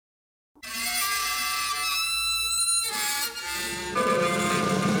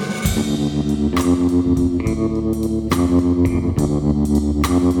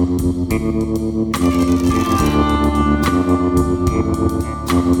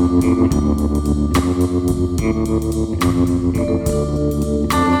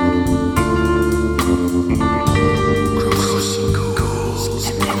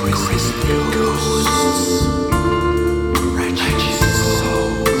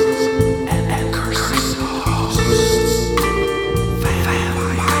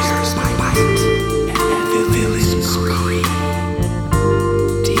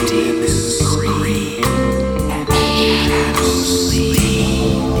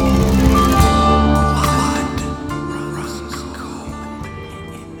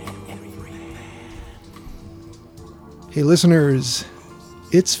Hey listeners,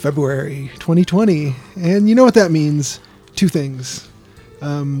 it's February 2020, and you know what that means. Two things.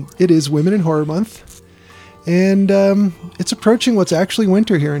 It is Women in Horror Month, and it's approaching what's actually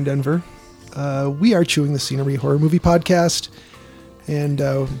winter here in Denver. We are Chewing the Scenery Horror Movie Podcast, and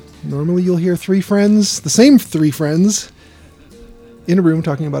normally you'll hear the same three friends, in a room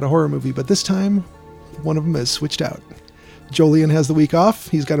talking about a horror movie, but this time, one of them has switched out. Jolien has the week off.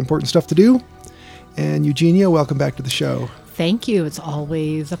 He's got important stuff to do. And Eugenia, welcome back to the show. Thank you. It's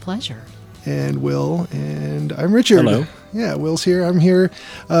always a pleasure. And Will, and I'm Richard. Hello. Yeah, Will's here. I'm here.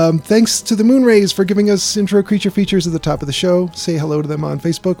 Thanks to the Moonrays for giving us intro creature features at the top of the show. Say hello to them on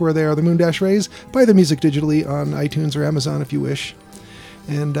Facebook, where they are the Moon-Rays. Buy their music digitally on iTunes or Amazon if you wish.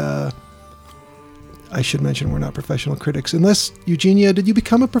 And I should mention we're not professional critics. Unless, Eugenia, did you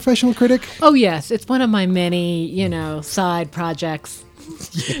become a professional critic? Oh, yes. It's one of my many, side projects.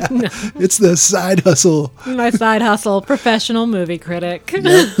 Yeah, no. It's the side hustle. My side hustle, professional movie critic.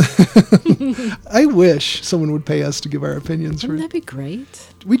 Yep. I wish someone would pay us to give our opinions. Wouldn't that be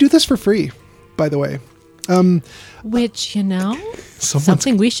great? We do this for free, by the way. Which,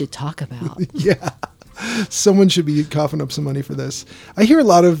 something we should talk about. Yeah. Someone should be coughing up some money for this. I hear a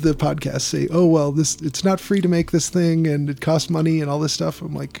lot of the podcasts say, oh, well, it's not free to make this thing and it costs money and all this stuff.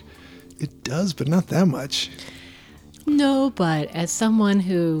 I'm like, it does, but not that much. No, but as someone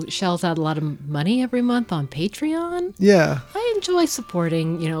who shells out a lot of money every month on Patreon, yeah, I enjoy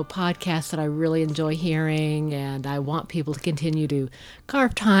supporting, podcasts that I really enjoy hearing, and I want people to continue to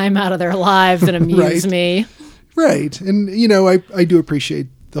carve time out of their lives and amuse me. Right. And, I do appreciate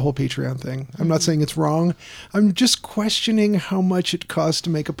the whole Patreon thing. I'm not saying it's wrong. I'm just questioning how much it costs to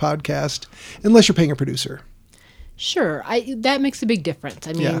make a podcast, unless you're paying a producer. Sure. That makes a big difference.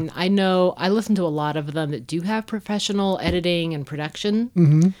 I mean, yeah. I know I listen to a lot of them that do have professional editing and production.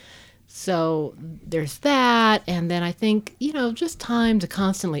 Mm-hmm. So there's that. And then I think, just time to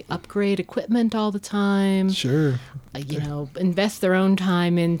constantly upgrade equipment all the time. Sure. Invest their own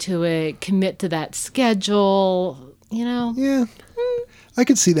time into it, commit to that schedule, Yeah. I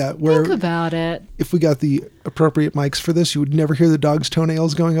could see that. Where think about it. If we got the appropriate mics for this, you would never hear the dog's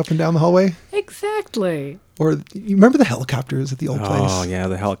toenails going up and down the hallway. Exactly. Or you remember the helicopters at the old place? Oh, yeah,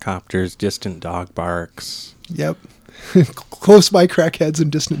 the helicopters, distant dog barks. Yep. Close by crackheads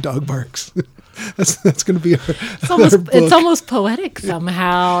and distant dog barks. That's going to be it's almost poetic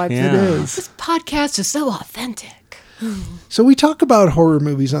somehow. Yeah. It is. This podcast is so authentic. So we talk about horror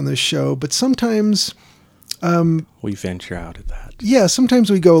movies on this show, but sometimes we venture out of that. Yeah, sometimes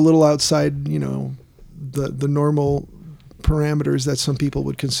we go a little outside, the normal parameters that some people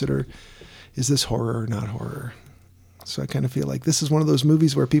would consider. Is this horror or not horror? So I kind of feel like this is one of those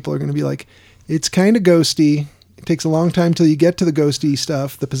movies where people are going to be like, it's kind of ghosty. It takes a long time till you get to the ghosty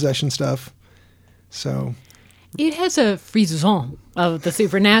stuff, the possession stuff. So it has a frisson of the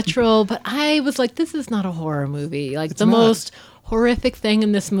supernatural, but I was like, this is not a horror movie. Like, the most horrific thing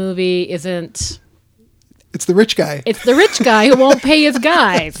in this movie isn't... It's the rich guy. It's the rich guy who won't pay his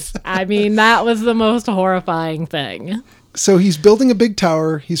guys. I mean, that was the most horrifying thing. So he's building a big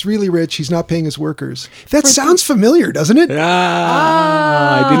tower. He's really rich. He's not paying his workers. That sounds familiar, doesn't it?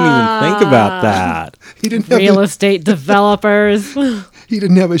 I didn't even think about that. He didn't have real estate developers. He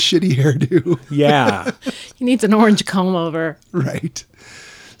didn't have a shitty hairdo. Yeah. He needs an orange comb over. Right.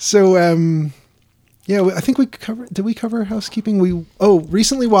 So, yeah, I think did we cover housekeeping?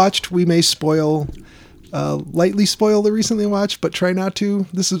 Recently watched. We may lightly spoil the recently watched, but try not to.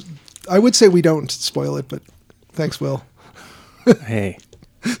 I would say we don't spoil it, but thanks, Will. Hey,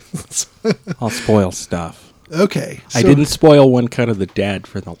 I'll spoil stuff. Okay. I didn't spoil One Cut of the Dead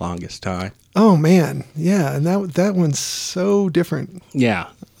for the longest time. Oh, man. Yeah, and that one's so different. Yeah.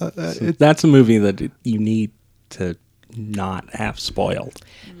 That's a movie that you need to not have spoiled.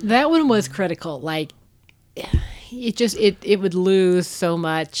 That one was critical. Like, it would lose so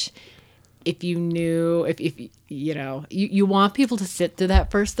much if you knew, if you want people to sit through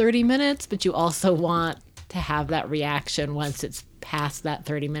that first 30 minutes, but you also want to have that reaction once it's past that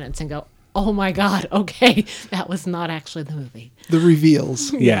 30 minutes and go, oh my God, okay, that was not actually the movie. The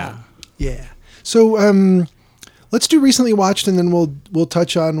reveals. Yeah. Yeah. So let's do recently watched, and then we'll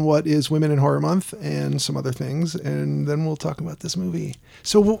touch on what is Women in Horror Month and some other things, and then we'll talk about this movie.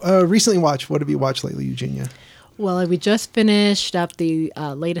 So recently watched. What have you watched lately, Eugenia? Well, we just finished up the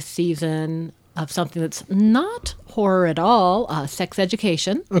latest season of something that's not horror at all, Sex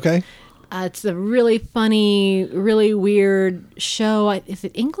Education. Okay. It's a really funny, really weird show. Is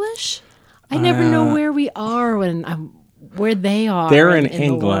it English? I never know where we are where they are. They're in the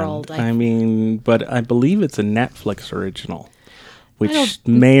England. world. I mean, but I believe it's a Netflix original, which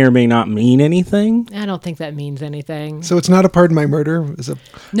may or may not mean anything. I don't think that means anything. So it's not a Pardon My Murder. Is it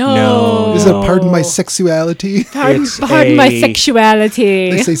No. Is it Pardon My Sexuality? Pardon It's my a-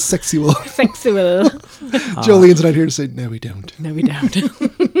 sexuality. They say sexual. Sexual. Jolie's not here to say, no, we don't. No, we don't.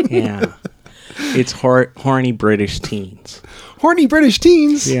 Yeah. It's horny British teens. Horny British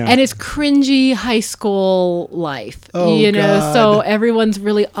teens. Yeah. And it's cringy high school life. Oh, you know, God. so everyone's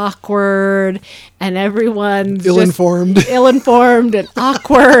really awkward and everyone's Ill-informed. just ill-informed and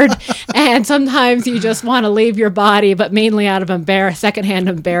awkward. And sometimes you just want to leave your body, but mainly out of secondhand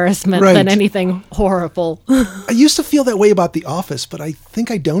embarrassment Right. than anything horrible. I used to feel that way about The Office, but I think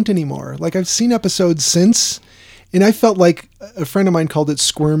I don't anymore. Like, I've seen episodes since, and I felt like a friend of mine called it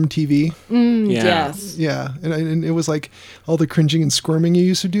squirm TV. Yeah. Yes. Yeah, and it was like all the cringing and squirming you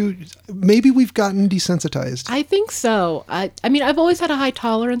used to do. Maybe we've gotten desensitized. I think so. I mean, I've always had a high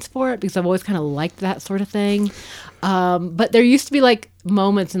tolerance for it because I've always kind of liked that sort of thing. But there used to be like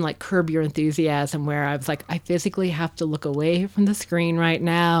moments in like Curb Your Enthusiasm where I was like, I physically have to look away from the screen right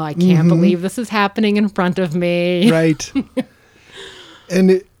now. I can't believe this is happening in front of me. Right.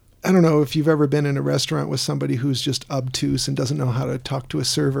 And I don't know if you've ever been in a restaurant with somebody who's just obtuse and doesn't know how to talk to a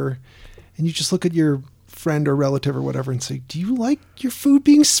server, and you just look at your friend or relative or whatever and say, do you like your food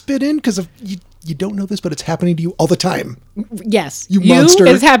being spit in? Because you don't know this, but it's happening to you all the time. Yes. You monster.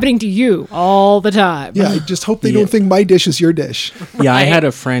 It's happening to you all the time. Yeah, I just hope they don't think my dish is your dish. Yeah, I Right. had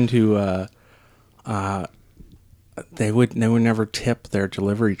a friend who they would never tip their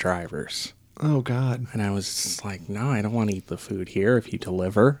delivery drivers. Oh, God. And I was just like, no, I don't want to eat the food here. If you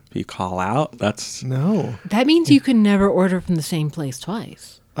deliver, if you call out, that's No. That means you can never order from the same place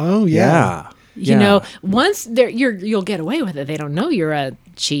twice. Oh, yeah. You know, once you'll get away with it. They don't know you're a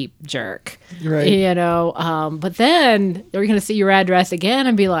cheap jerk. Right. You know, but then they're going to see your address again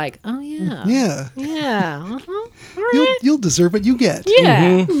and be like, oh, yeah. Yeah. Yeah. Uh-huh. All right. You'll deserve what you get.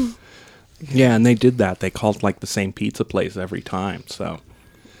 Yeah. Yeah, and they did that. They called like the same pizza place every time. So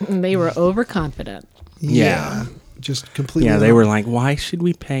And they were overconfident. Yeah. Just completely. yeah, they wrong. were like, why should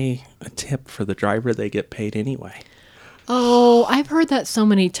we pay a tip for the driver? They get paid anyway. Oh, I've heard that so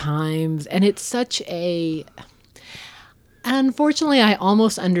many times. And it's such a. And unfortunately, I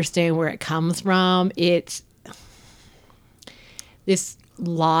almost understand where it comes from. It's this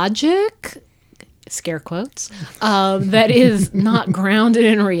logic, scare quotes, that is not grounded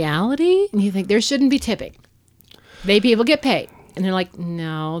in reality. And you think there shouldn't be tipping. People get paid. And they're like,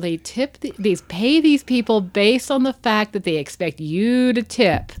 no, they tip pay these people based on the fact that they expect you to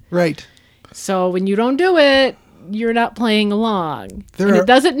tip. Right. So when you don't do it, you're not playing along. There And are- it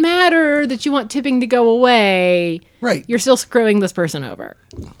doesn't matter that you want tipping to go away. Right. You're still screwing this person over.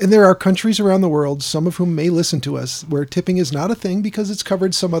 And there are countries around the world, some of whom may listen to us, where tipping is not a thing because it's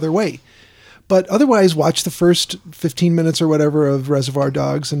covered some other way. But otherwise, watch the first 15 minutes or whatever of Reservoir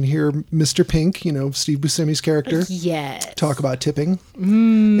Dogs and hear Mr. Pink, Steve Buscemi's character, Yes. talk about tipping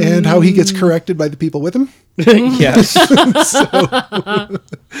and how he gets corrected by the people with him. Yes.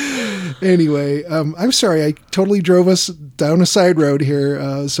 Anyway, I'm sorry, I totally drove us down a side road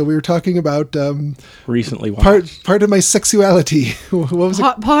here. So we were talking about Recently watched. part of my sexuality. What was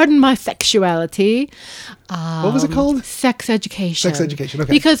it? Pardon my sexuality. What was it called? Sex education. Sex education,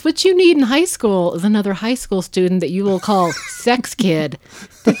 okay. Because what you need in high school is another high school student that you will call sex kid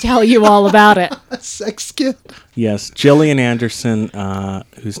to tell you all about it. Sex kid. Yes, Gillian Anderson,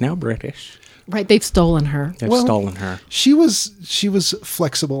 who's now British. Right, they've stolen her. They've Well- stolen her. She was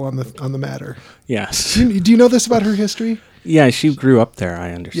flexible on the matter. Yes. Do you know this about her history? Yeah, she grew up there,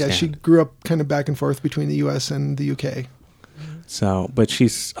 I understand. Yeah, she grew up kind of back and forth between the U.S. and the U.K. So, but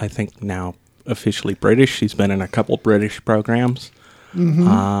she's, I think, now officially British. She's been in a couple British programs.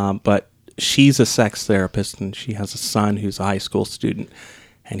 But she's a sex therapist, and she has a son who's a high school student.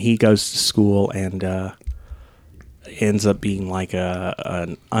 And he goes to school and ends up being like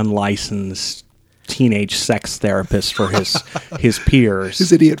an unlicensed teenage sex therapist for his peers.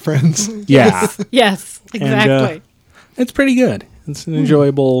 His idiot friends. Yeah. Yes, exactly. And, it's pretty good. It's an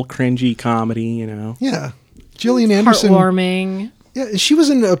enjoyable, cringy comedy, Yeah. Gillian Anderson. Heartwarming. Yeah, she was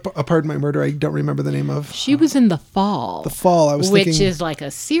in a Pardon My Murder. I don't remember the name of. She was in The Fall. The Fall. I was which thinking, is like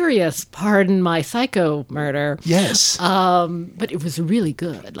a serious Pardon My Psycho Murder. yes, But it was really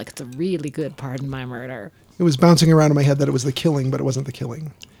good. Like, it's a really good Pardon My Murder. it was bouncing around in my head that it was The Killing, but it wasn't The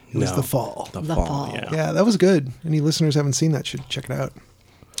Killing. It was No. The Fall. The Fall. Yeah. Yeah, that was good. Any listeners haven't seen that should check it out.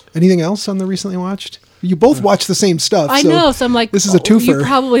 Anything else on the recently watched? You both watched the same stuff. I so know. So I'm like, this is a You twofer.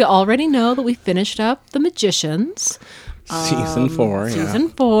 probably already know that we finished up The Magicians. Season 4. Yeah. Season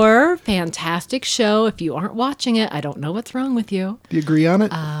 4. Fantastic show. If you aren't watching it, I don't know what's wrong with you. Do you agree on it?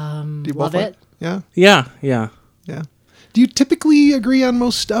 Do you Love both it. Yeah, Yeah. Yeah. yeah. Do you typically agree on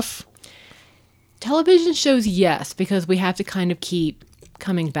most stuff? Television shows, yes, because we have to kind of keep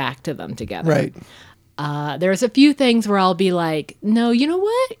coming back to them together. Right. There's a few things where I'll be like, no, you know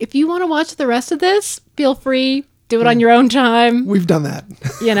what? If you want to watch the rest of this, feel free. Do it on your own time. We've done that.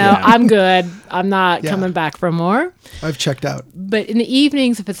 You know, I'm good. I'm not Yeah. coming back for more. I've checked out. But in the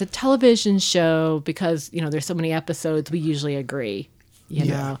evenings, if it's a television show, because, you know, there's so many episodes, we usually agree, you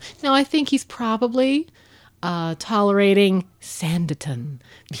Yeah. know. Now, I think he's probably tolerating Sanditon,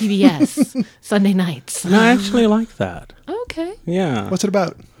 PBS, Sunday nights. No, I actually like that. Okay. Yeah. What's it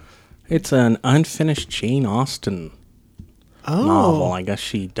about? It's an unfinished Jane Austen Oh, novel. I guess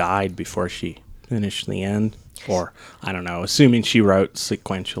she died before she finished the end. Or, I don't know, assuming she wrote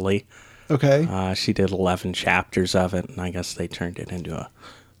sequentially. okay. She did 11 chapters of it, and I guess they turned it into a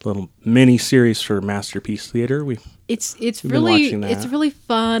little mini series for Masterpiece Theater. It's been really watching that. it's really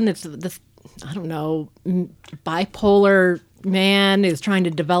fun. It's this, I don't know, bipolar man is trying to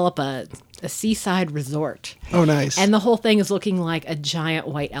develop a seaside resort. Oh, nice. And the whole thing is looking like a giant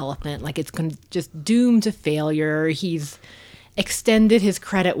white elephant, like it's just doomed to failure. He's extended his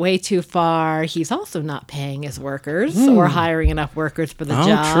credit way too far. He's also not paying his workers or hiring enough workers for the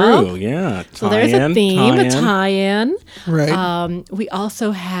job. True, yeah. So there's a theme, a tie-in. right. We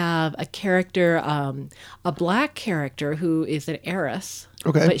also have a character, a black character who is an heiress.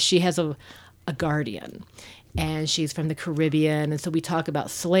 Okay. But she has a guardian. And she's from the Caribbean. And so we talk about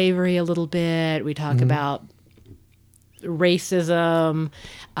slavery a little bit. We talk about racism,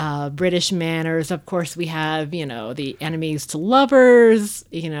 British manners. Of course, we have, you know, the enemies to lovers,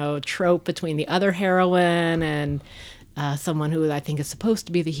 you know, trope between the other heroine and someone who I think is supposed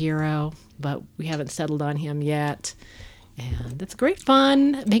to be the hero, but we haven't settled on him yet. And it's great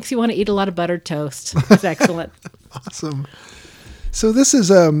fun. It makes you want to eat a lot of buttered toast. It's excellent. Awesome. So this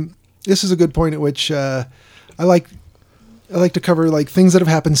is a good point at which I like to cover like things that have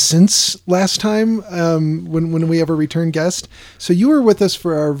happened since last time when we have a return guest. So you were with us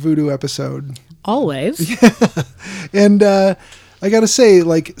for our voodoo episode, Always. and I got to say,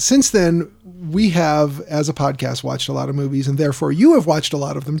 like since then we have, as a podcast, watched a lot of movies, and therefore you have watched a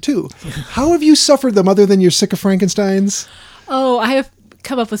lot of them too. How have you suffered them other than you're sick of Frankensteins? Oh, I have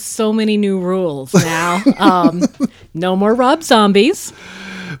come up with so many new rules now. No more Rob Zombies.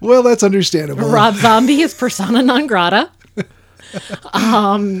 Well, that's understandable. Rob Zombie is persona non grata.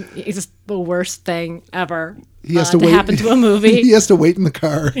 He's the worst thing ever He has to to wait. happen to a movie. He has to wait in the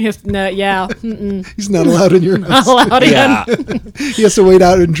car. No, yeah, mm-mm, He's not allowed in your house. not allowed Yeah. in. He has to wait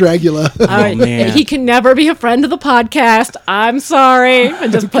out in Dragula. man. He can never be a friend of the podcast. I'm sorry.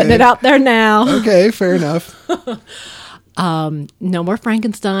 I'm just putting it out there now. Okay, fair enough. No more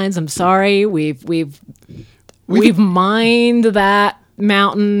Frankensteins. I'm sorry. We've mined that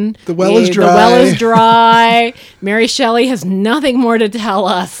mountain. The well is The well dry. is dry. Mary Shelley has nothing more to tell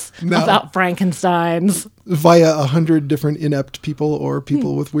us No. about Frankensteins. Via 100 different inept people or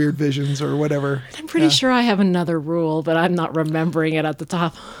people with weird visions or whatever. I'm pretty sure I have another rule, but I'm not remembering it at the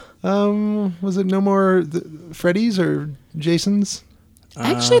top. Was it no more Freddy's or Jason's?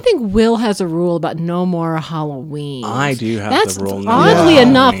 Actually, I think Will has a rule about no more Halloween. I do have That's the rule. no oddly more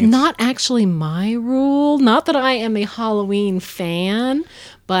enough Halloweens. not actually my rule. Not that I am a Halloween fan,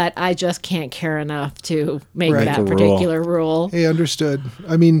 but I just can't care enough to make Right. that Make a rule. particular rule. Hey, understood.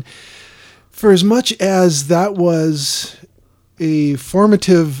 I mean, for as much as that was a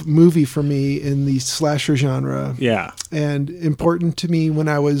formative movie for me in the slasher genre, Yeah. and important to me when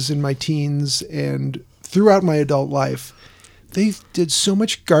I was in my teens and throughout my adult life, they did so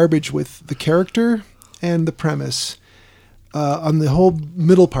much garbage with the character and the premise on the whole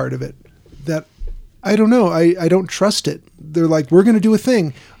middle part of it that I don't know. I don't trust it. They're like, we're going to do a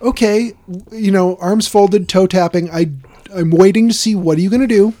thing. Okay, you know, arms folded, toe tapping. I'm waiting to see what are you going to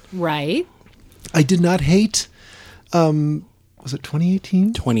do. Right? I did not hate. Was it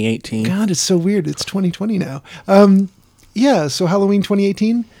 2018? 2018. God, it's so weird. It's 2020 now. Yeah, so Halloween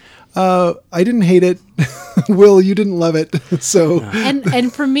 2018. I didn't hate it. Will, you didn't love it. So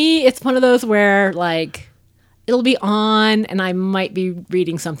And for me, it's one of those where like it'll be on, and I might be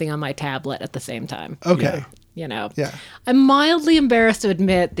reading something on my tablet at the same time. Okay. You know, Yeah. I'm mildly embarrassed to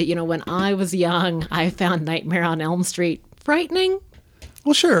admit that, when I was young, I found Nightmare on Elm Street frightening,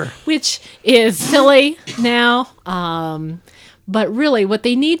 Well, sure. which is silly now. But really, what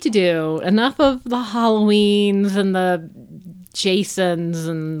they need to do, enough of the Halloweens and the Jasons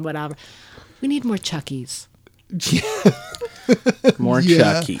and whatever. We need more Chuckies. More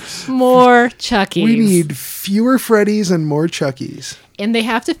Yeah. Chuckies. More Chuckies. We need fewer Freddies and more Chuckies. And they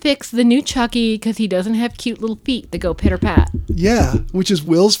have to fix the new Chucky because he doesn't have cute little feet that go pitter pat. Yeah, which is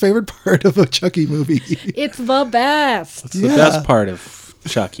Will's favorite part of a Chucky movie. It's the best. It's the best part of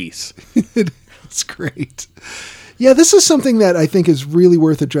Chuckies. It's great. Yeah, this is something that I think is really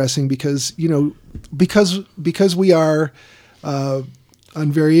worth addressing because, because we are on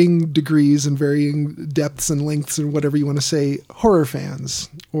varying degrees and varying depths and lengths and whatever you want to say, horror fans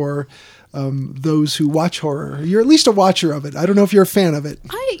or those who watch horror. You're at least a watcher of it. I don't know if you're a fan of it.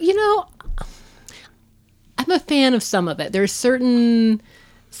 I'm a fan of some of it. There's certain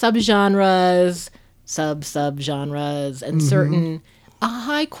subgenres, subgenres, and certain a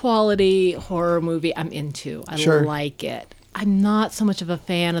high quality horror movie I'm into. I Sure. like it. I'm not so much of a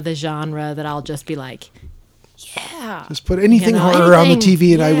fan of the genre that I'll just be like, yeah. Just put anything horror on the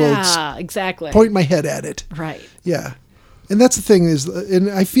TV and I will exactly point my head at it. right. Yeah. And that's the thing is, and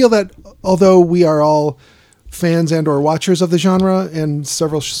I feel that although we are all fans and or watchers of the genre and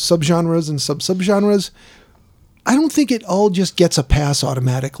several subgenres and subgenres, I don't think it all just gets a pass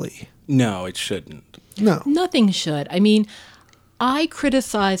automatically. No, it shouldn't. No. Nothing should. I mean, I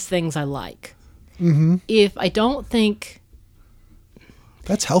criticize things I like. Mm-hmm. If I don't think,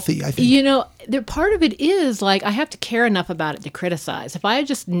 That's healthy, I think. part of it is like I have to care enough about it to criticize. If I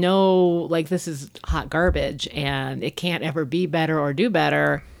just know like this is hot garbage and it can't ever be better or do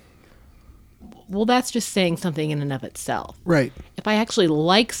better, well, that's just saying something in and of itself. Right. If I actually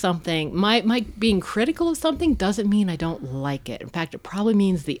like something, my being critical of something doesn't mean I don't like it. In fact, it probably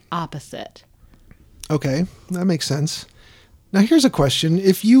means the opposite. Okay. That makes sense. Now here's a question.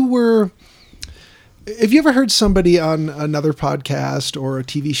 Have you ever heard somebody on another podcast or a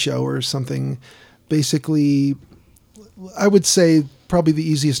TV show or something, basically, I would say probably the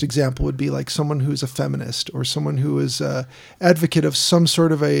easiest example would be like someone who's a feminist or someone who is an advocate of some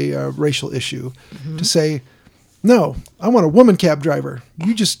sort of a racial issue to say, no, I want a woman cab driver.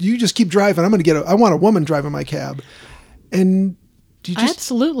 You just keep driving. I want a woman driving my cab. And do you just,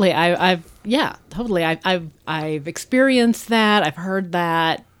 Absolutely. Totally. I've experienced that. I've heard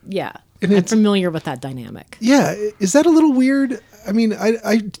that. Yeah. And I'm it's- familiar with that dynamic. yeah, is that a little weird? I mean,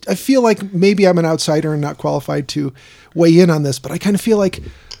 I feel like maybe I'm an outsider and not qualified to weigh in on this, but I kind of feel like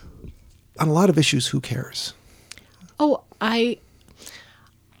on a lot of issues, who cares? Oh, I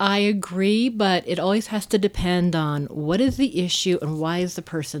agree, but it always has to depend on what is the issue and why is the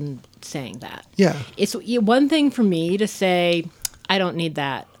person saying that. Yeah. It's one thing for me to say, I don't need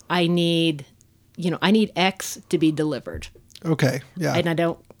that. I need X to be delivered. Okay. Yeah. And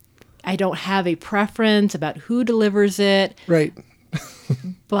I don't have a preference about who delivers it. Right.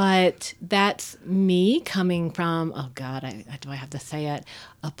 But that's me coming from, oh God, do I have to say it?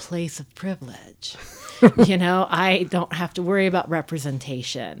 A place of privilege. I don't have to worry about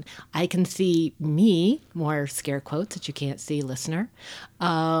representation. I can see me, more scare quotes that you can't see, listener,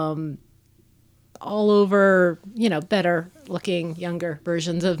 all over, better looking, younger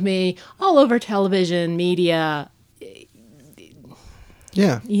versions of me, all over television, media,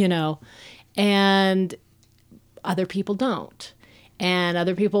 Yeah. and other people don't. And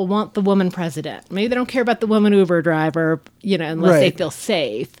other people want the woman president. Maybe they don't care about the woman Uber driver, unless they Right. feel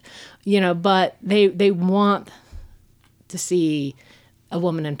safe, but they want to see a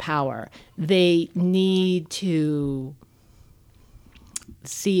woman in power. They need to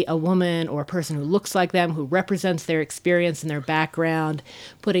see a woman or a person who looks like them, who represents their experience and their background,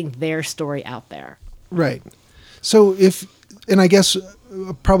 putting their story out there. Right. So and I guess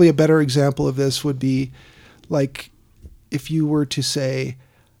probably a better example of this would be like if you were to say,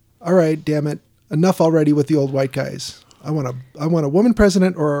 all right, damn it, enough already with the old white guys. I want a woman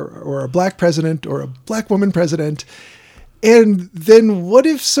president or a black president or a black woman president. And then what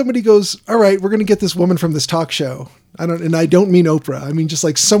if somebody goes, all right, we're going to get this woman from this talk show. I don't mean Oprah. I mean just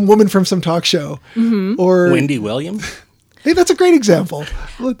like some woman from some talk show. Mm-hmm. Or Wendy Williams? hey, that's a great example.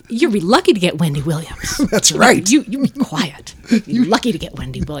 You'd be lucky to get Wendy Williams. That's right. You be quiet. You're lucky to get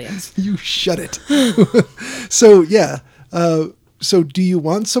Wendy Williams. You shut it. So yeah. So do you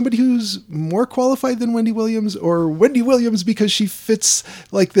want somebody who's more qualified than Wendy Williams or Wendy Williams because she fits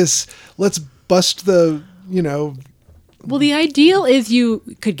like this, let's bust the, Well, the ideal is you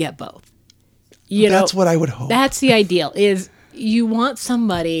could get both. That's what I would hope. That's the ideal, is you want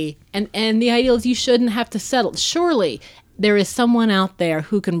somebody, and the ideal is you shouldn't have to settle. Surely there is someone out there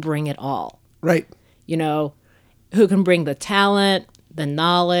who can bring it all. Right. Who can bring the talent, the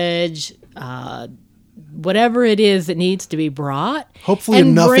knowledge, whatever it is that needs to be brought. Hopefully and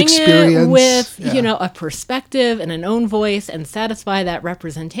enough bring experience. it with, Yeah. a perspective and an own voice, and satisfy that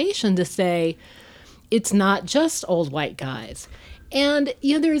representation to say, it's not just old white guys. And,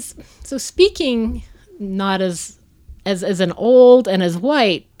 so speaking not as an old and as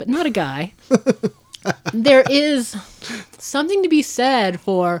white, but not a guy, there is something to be said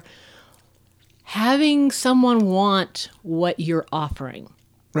for having someone want what you're offering.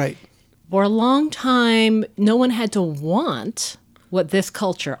 Right. For a long time, no one had to want what this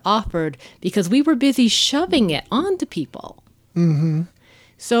culture offered because we were busy shoving it onto people. Mm-hmm.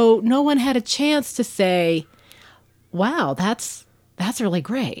 So no one had a chance to say, wow, that's really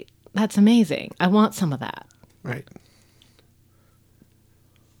great. That's amazing. I want some of that. Right.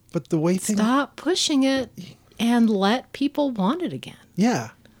 But the way things... Stop pushing it and let people want it again. Yeah.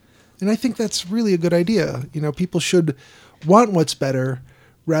 And I think that's really a good idea. People should want what's better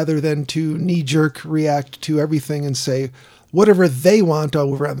rather than to knee-jerk react to everything and say, whatever they want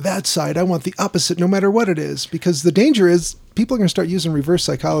over on that side, I want the opposite no matter what it is. Because the danger is people are going to start using reverse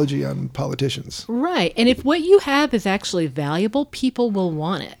psychology on politicians. Right. And if what you have is actually valuable, people will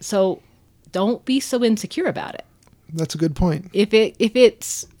want it. So don't be so insecure about it. That's a good point. If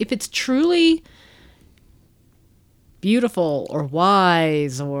it's truly beautiful or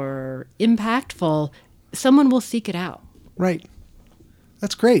wise or impactful, someone will seek it out. Right.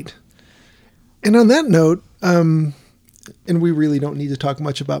 That's great. And on that note, and we really don't need to talk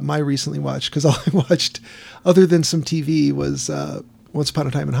much about my recently watched, because all I watched, other than some TV, was Once Upon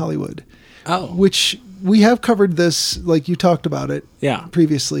a Time in Hollywood. Oh. Which we have covered this, like you talked about it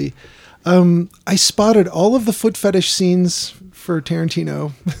previously. I spotted all of the foot fetish scenes for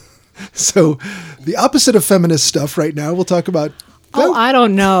Tarantino. So the opposite of feminist stuff right now. We'll talk about... Oh, I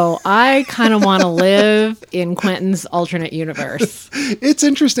don't know. I kind of want to live in Quentin's alternate universe. It's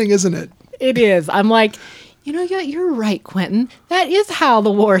interesting, isn't it? It is. I'm like, you're right, Quentin. That is how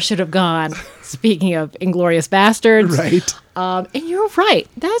the war should have gone. Speaking of Inglourious Bastards. Right. And you're right.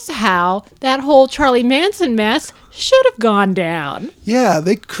 That's how that whole Charlie Manson mess should have gone down. Yeah,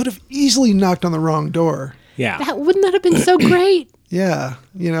 they could have easily knocked on the wrong door. Yeah. Wouldn't that have been so great? Yeah,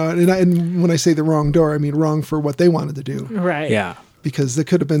 and when I say the wrong door, I mean wrong for what they wanted to do. Right. Yeah. Because there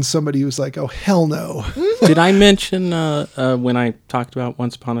could have been somebody who's like, oh, hell no. Did I mention when I talked about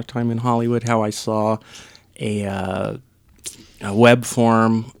Once Upon a Time in Hollywood how I saw a web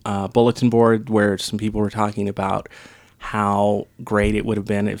forum bulletin board where some people were talking about how great it would have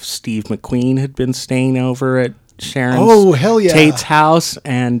been if Steve McQueen had been staying over at Sharon's hell yeah. Tate's house,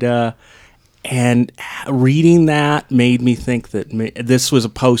 and reading that made me think that this was a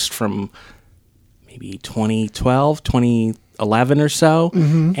post from maybe 2012, 2011 or so,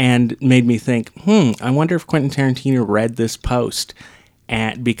 and made me think, I wonder if Quentin Tarantino read this post,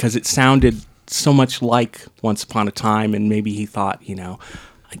 and because it sounded so much like Once Upon a Time, and maybe he thought,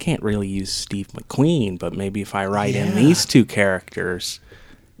 I can't really use Steve McQueen, but maybe if I write in these two characters.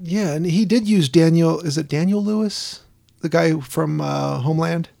 Yeah, and he did use Daniel Lewis? The guy from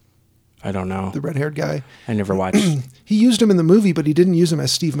Homeland? I don't know. The red-haired guy. I never watched. He used him in the movie, but he didn't use him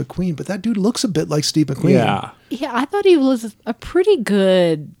as Steve McQueen. But that dude looks a bit like Steve McQueen. Yeah. Yeah, I thought he was a pretty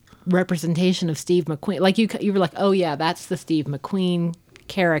good representation of Steve McQueen. Like you were like, oh yeah, that's the Steve McQueen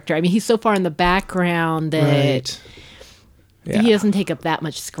character. I mean, he's so far in the background that he doesn't take up that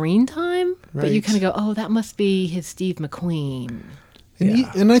much screen time. But you kind of go, oh, that must be his Steve McQueen.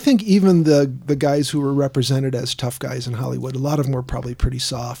 And I think even the guys who were represented as tough guys in Hollywood, a lot of them were probably pretty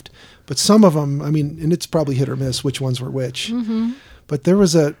soft. But some of them, I mean, and it's probably hit or miss which ones were which. Mm-hmm. But there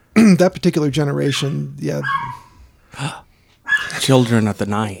was that particular generation, Children of the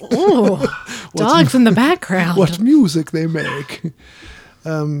Night. Oh, dogs in the background. What music they make.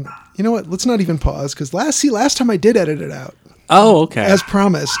 You know what? Let's not even pause, because last time I did edit it out. Oh, okay. As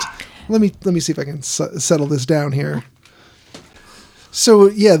promised. Let me see if I can settle this down here. So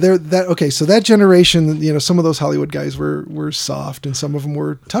yeah, so that generation, some of those Hollywood guys were soft, and some of them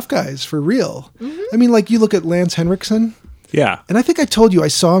were tough guys for real. Mm-hmm. I mean, like you look at Lance Henriksen. Yeah. And I think I told you I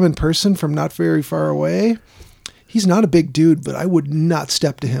saw him in person from not very far away. He's not a big dude, but I would not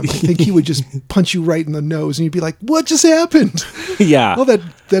step to him. I think he would just punch you right in the nose, and you'd be like, "What just happened?" Yeah. Oh,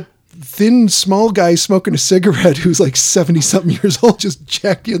 that thin, small guy smoking a cigarette who's like 70-something years old just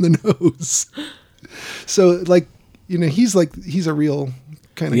jacked you in the nose. So like. He's a real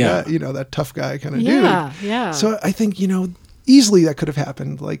kind of guy, that tough guy kind of dude. Yeah. So I think, easily that could have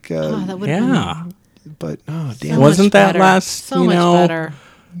happened. Like, Oh, that would Yeah. but oh so damn, much Wasn't that better. last, so you much know, better.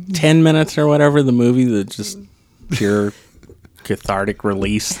 10 minutes or whatever, the movie, that just pure cathartic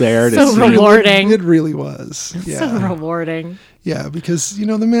release there. To So see. rewarding. it really was. Yeah, So rewarding. yeah, because the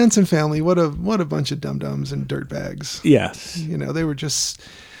Manson family, what a bunch of dum dums and dirtbags. Yes. They were just.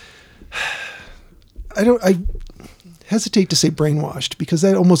 I hesitate to say brainwashed because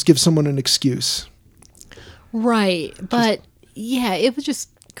that almost gives someone an excuse. Right. But yeah, it was just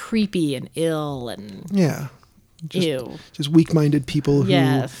creepy and ill and Yeah, ew. just weak-minded people who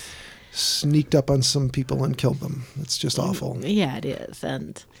Yes. sneaked up on some people and killed them. It's just awful. Yeah, it is.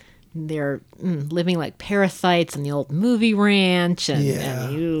 And they're living like parasites in the old movie ranch. And, Yeah.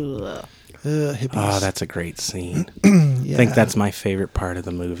 and ew. Hippies. Oh, that's a great scene. yeah. I think that's my favorite part of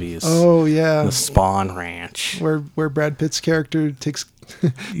the movie is Oh yeah, the Spawn Ranch. where Brad Pitt's character takes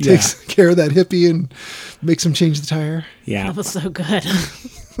Yeah. care of that hippie and makes him change the tire. Yeah. That was so good.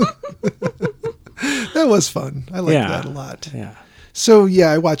 That was fun. I liked Yeah. that a lot. Yeah. So yeah,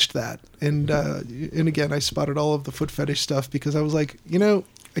 I watched that, and again, I spotted all of the foot fetish stuff because I was like, I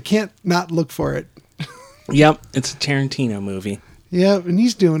can't not look for it. Yep. It's a Tarantino movie. Yeah, and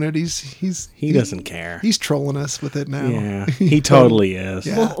he's doing it. He doesn't care. He's trolling us with it now. Yeah. He totally is.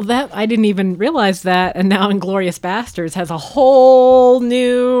 Yeah. Well, that I didn't even realize that, and now Inglorious Bastards has a whole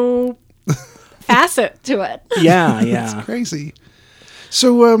new facet to it. Yeah. Yeah. Crazy.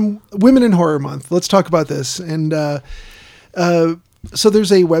 So, Women in Horror Month. Let's talk about this. And so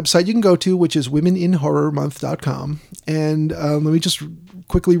there's a website you can go to, which is womeninhorrormonth.com. And let me just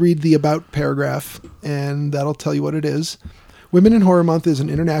quickly read the about paragraph, and that'll tell you what it is. Women in Horror Month is an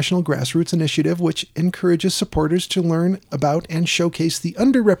international grassroots initiative which encourages supporters to learn about and showcase the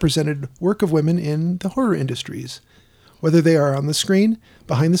underrepresented work of women in the horror industries. Whether they are on the screen,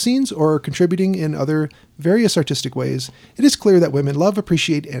 behind the scenes, or contributing in other various artistic ways, it is clear that women love,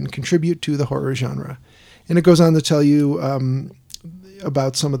 appreciate, and contribute to the horror genre. And it goes on to tell you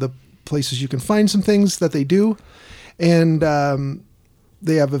about some of the places you can find some things that they do. And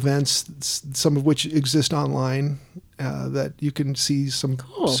they have events, some of which exist online, that you can see some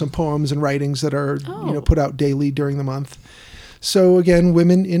poems and writings that are put out daily during the month. So again,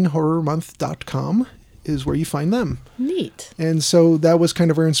 womeninhorrormonth.com is where you find them. Neat. And so that was kind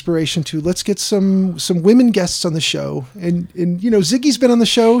of our inspiration to let's get some women guests on the show. And Ziggy's been on the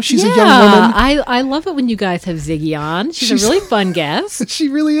show. She's a young woman. I love it when you guys have Ziggy on. She's a really fun guest. She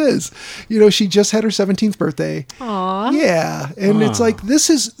really is. She just had her 17th birthday. Aw. Yeah, and it's like this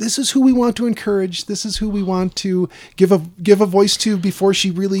is who we want to encourage. This is who we want to give a voice to before she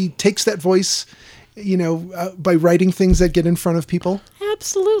really takes that voice, by writing things that get in front of people.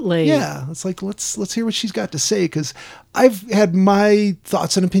 Absolutely. Yeah, it's like let's hear what she's got to say, because I've had my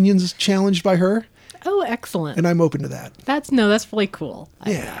thoughts and opinions challenged by her, Oh, excellent. and I'm open to that. That's really cool.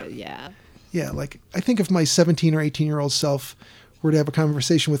 Yeah. Yeah. Yeah, like I think if my 17 or 18-year-old self were to have a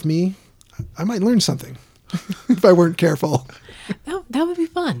conversation with me, I might learn something if I weren't careful. That would be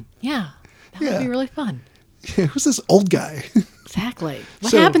fun. Yeah. That Yeah. would be really fun. Who's this old guy? Exactly.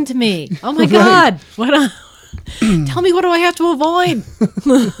 What So- happened to me? Oh my God. What? Tell me, what do I have to avoid?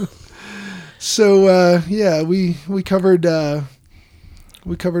 So we covered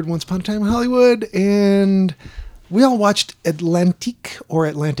Once Upon a Time in Hollywood, and we all watched Atlantique or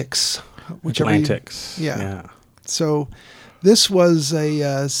Atlantics, whichever. Atlantics. Yeah. So this was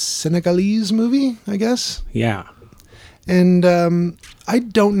a Senegalese movie, I guess, Yeah. and I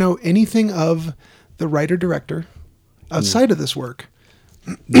don't know anything of the writer-director outside of this work.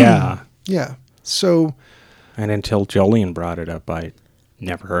 Yeah. Yeah. So And until Jolien brought it up, I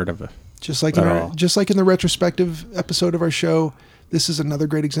never heard of it. just like At all. in the retrospective episode of our show, this is another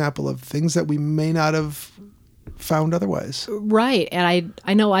great example of things that we may not have found otherwise. Right. And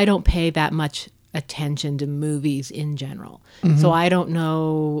I know I don't pay that much attention to movies in general. Mm-hmm. So I don't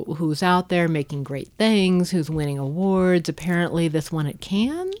know who's out there making great things, who's winning awards. Apparently this one at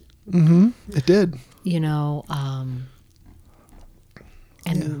Cannes, It did.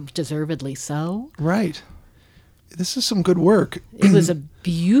 and deservedly so. Right. This is some good work. It was a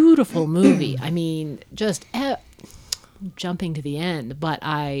beautiful movie. I mean, just jumping to the end, but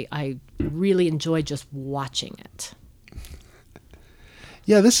I really enjoyed just watching it.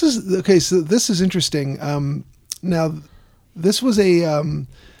 Yeah, this is okay. So this is interesting. Now, this was a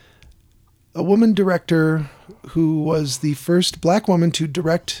woman director who was the first Black woman to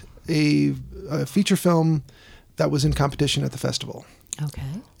direct a feature film that was in competition at the festival. Okay.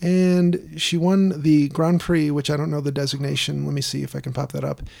 And she won the Grand Prix, which I don't know the designation. Let me see if I can pop that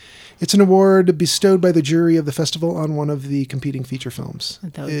up. It's an award bestowed by the jury of the festival on one of the competing feature films.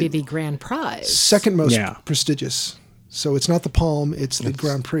 That would be the grand prize. Second most Yeah. prestigious. So it's not the Palm, it's the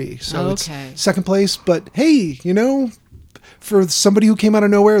Grand Prix. So Okay. it's second place, but hey, for somebody who came out of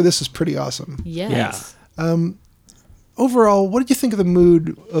nowhere, this is pretty awesome. Yes. Overall, what did you think of the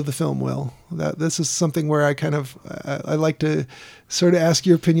mood of the film, Will? This is something where I like to sort of ask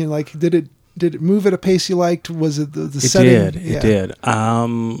your opinion. Like, did it move at a pace you liked? Was it the setting? It did.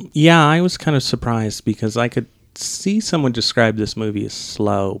 Yeah, I was kind of surprised because I could see someone describe this movie as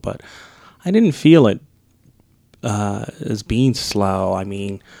slow, but I didn't feel it as being slow. I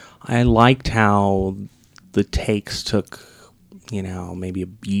mean, I liked how the takes took, maybe a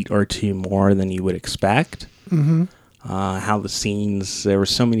beat or two more than you would expect. Mm-hmm. How the scenes, there were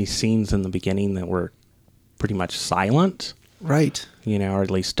so many scenes in the beginning that were pretty much silent. Right. Or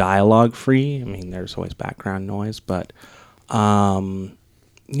at least dialogue free. I mean, there's always background noise, but how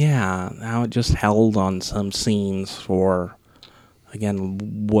it just held on some scenes for,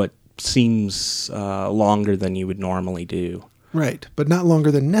 again, what seems longer than you would normally do. Right, but not longer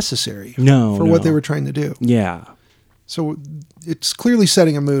than necessary for what they were trying to do. Yeah. So it's clearly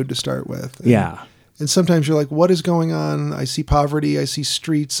setting a mood to start with. Yeah. And sometimes you're like, what is going on? I see poverty, I see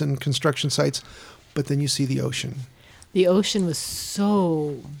streets and construction sites, but then you see the ocean. The ocean was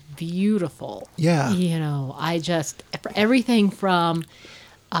so beautiful. Yeah. For everything from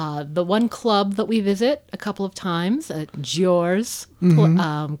the one club that we visit a couple of times, Gior's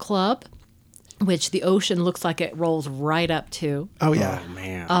club, which the ocean looks like it rolls right up to. Oh, yeah. Oh,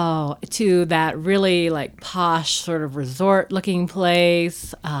 man. To that really like posh sort of resort looking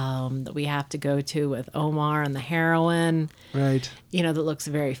place that we have to go to with Omar and the heroine. Right. That looks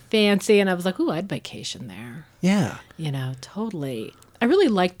very fancy. And I was like, ooh, I'd vacation there. Yeah. Totally. I really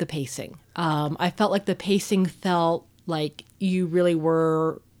liked the pacing. I felt like the pacing felt like you really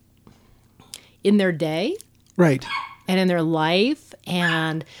were in their day. Right. And in their life.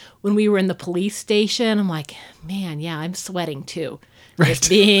 And when we were in the police station, I'm like, man, yeah, I'm sweating too. Right. Just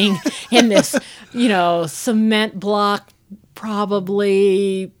being in this, cement block,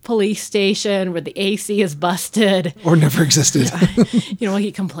 probably police station where the AC is busted. Or never existed.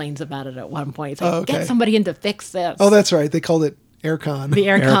 He complains about it at one point. He's like, okay. Get somebody in to fix this. Oh, that's right. They called it aircon. The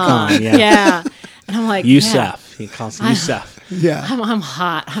aircon. Aircon, yeah. Yeah. And I'm like, Yusef. He calls it Yusef. Yeah. I'm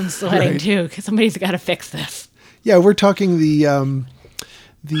hot. I'm sweating Right. too because somebody's got to fix this. Yeah, we're talking the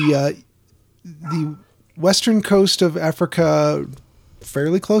western coast of Africa,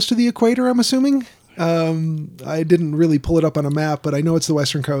 fairly close to the equator, I'm assuming. I didn't really pull it up on a map, but I know it's the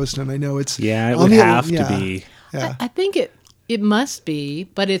western coast, and I know it's Yeah, it on would the- have yeah, to be. Yeah, I think it must be,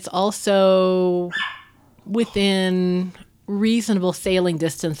 but it's also within reasonable sailing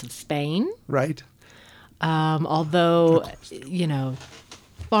distance of Spain. right. Although,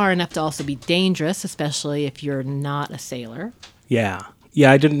 far enough to also be dangerous, especially if you're not a sailor. Yeah.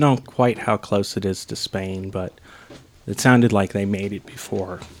 Yeah, I didn't know quite how close it is to Spain, but it sounded like they made it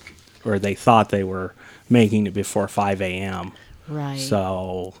before, or they thought they were making it before 5 a.m. Right.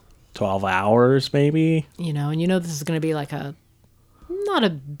 So 12 hours maybe? And this is going to be like not a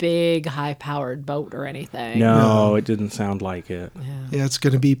big high-powered boat or anything. No, it didn't sound like it. Yeah, it's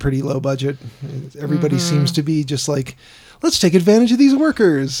going to be pretty low budget. Everybody seems to be just like, let's take advantage of these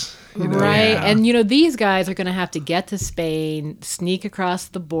workers. Right. Yeah. And, these guys are going to have to get to Spain, sneak across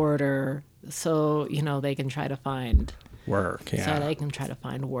the border so, they can try to find Work, So yeah. they can try to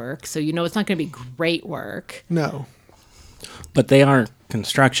find work. So it's not going to be great work. No. But they aren't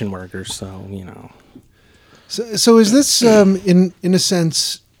construction workers, so, So is this, in a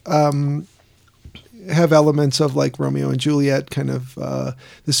sense, have elements of like Romeo and Juliet, kind of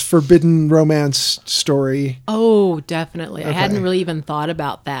this forbidden romance story? Oh, definitely. I Okay. hadn't really even thought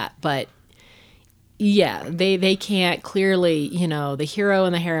about that, but yeah, they can't clearly, the hero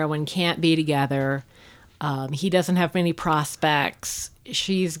and the heroine can't be together. He doesn't have many prospects.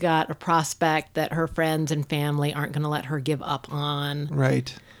 She's got a prospect that her friends and family aren't going to let her give up on.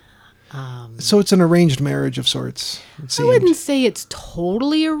 Right. So it's an arranged marriage of sorts. It I seemed. wouldn't say it's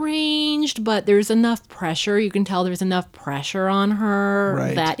totally arranged, but there's enough pressure. You can tell there's enough pressure on her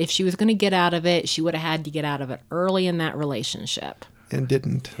Right. that if she was going to get out of it, she would have had to get out of it early in that relationship And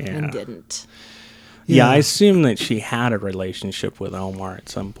didn't. and didn't. Yeah, I assume that she had a relationship with Omar at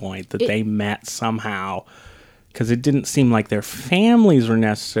some point, that they met somehow, because it didn't seem like their families were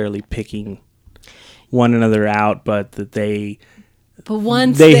necessarily picking one another out, but that they But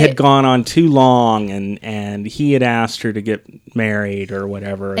once they had gone on too long, and he had asked her to get married or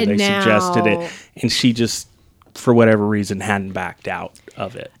whatever, And they suggested now- it, and she just for whatever reason, hadn't backed out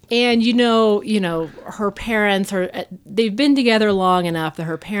of it. And her parents they've been together long enough that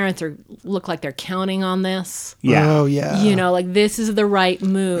her parents look like they're counting on this. Yeah. Oh, yeah. Like this is the right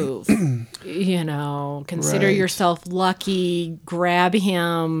move. Consider Right. yourself lucky, grab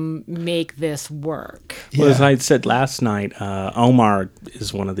him, make this work. Well, as Yeah. I said last night, Omar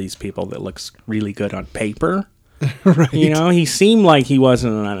is one of these people that looks really good on paper. Right. He seemed like he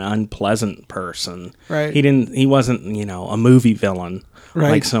wasn't an unpleasant person. Right. He wasn't, a movie villain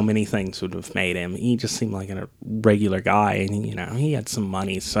Right. like so many things would have made him. He just seemed like a regular guy, and, he had some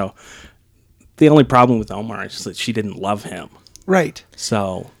money. So the only problem with Omar is that she didn't love him. Right.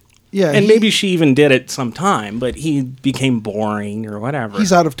 So, Yeah. and maybe she even did it sometime, but he became boring or whatever.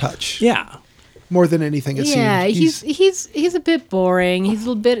 he's out of touch. Yeah. More than anything, it Yeah, seems. he's a bit boring. He's a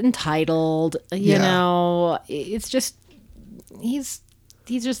little bit entitled. It's just he's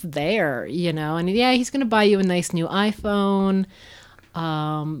just there. And he's going to buy you a nice new iPhone,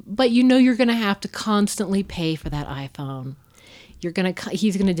 but you're going to have to constantly pay for that iPhone.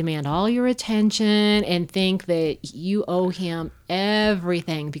 He's going to demand all your attention and think that you owe him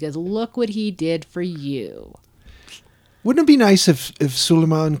everything because look what he did for you. Wouldn't it be nice if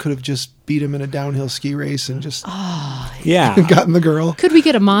Suleiman could have just beat him in a downhill ski race and just Yeah. gotten the girl? Could we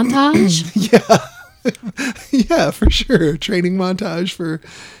get a montage? Yeah, for sure. Training montage for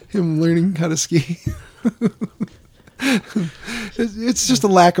him learning how to ski. It's just a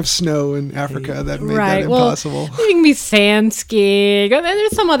lack of snow in Africa that made that impossible. Well, you can be sand skiing.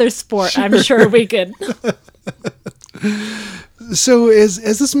 There's some other sport I'm sure we could. So as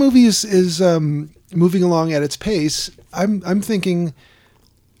this movie is moving along at its pace, I'm thinking,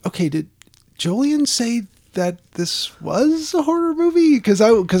 okay, did Jolien say that this was a horror movie? Because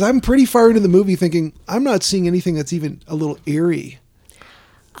I'm pretty far into the movie thinking I'm not seeing anything that's even a little eerie.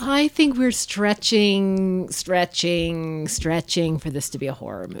 I think we're stretching for this to be a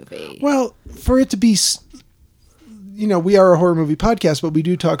horror movie. Well, for it to be, we are a horror movie podcast, but we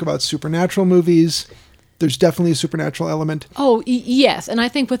do talk about supernatural movies. There's definitely a supernatural element. Oh, yes. And I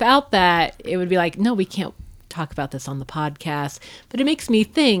think without that, it would be like, no, we can't talk about this on the podcast. But it makes me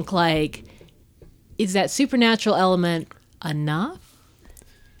think, like, is that supernatural element enough?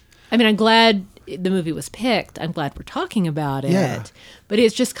 I mean, I'm glad the movie was picked. I'm glad we're talking about it. Yeah. But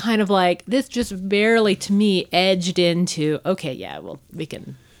it's just kind of like, this just barely, to me, edged into, okay, yeah, well, we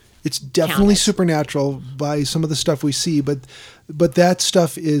can... It's definitely it. supernatural by some of the stuff we see, but that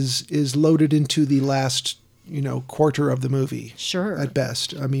stuff is loaded into the last, quarter of the movie. Sure. At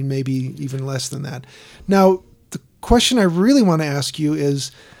best. I mean, maybe even less than that. Now, the question I really want to ask you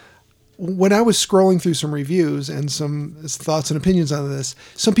is, when I was scrolling through some reviews and some thoughts and opinions on this,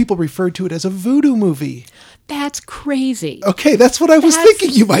 some people referred to it as a voodoo movie. That's crazy. Okay, that's what I was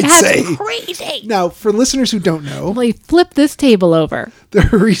thinking you might say. That's crazy. Now, for listeners who don't know, Well, flip this table over. the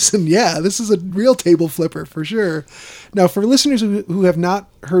reason, this is a real table flipper for sure. Now, for listeners who have not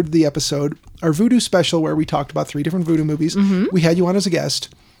heard the episode, our voodoo special where we talked about 3 different voodoo movies, we had you on as a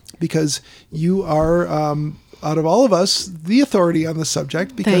guest because you are, out of all of us, the authority on the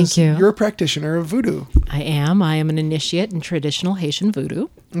subject because Thank you. You're a practitioner of voodoo. I am an initiate in traditional Haitian voodoo.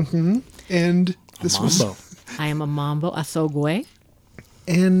 And this Mambo. I am a Mambo Asogwe.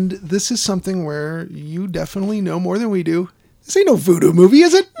 and this is something where you definitely know more than we do. This ain't no voodoo movie,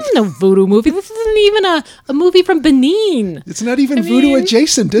 is it? No voodoo movie. This isn't even a movie from Benin. It's not even voodoo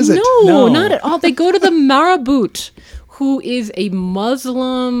adjacent, is it? No, No. not at all. They go to the Marabout, who is a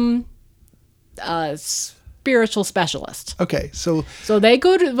Muslim spiritual specialist. Okay, so So they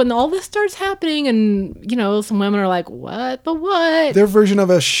go to, when all this starts happening and, some women are like, what? But what? their version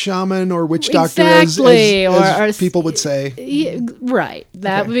of a shaman or witch doctor, Exactly, as or people would say. Yeah, right.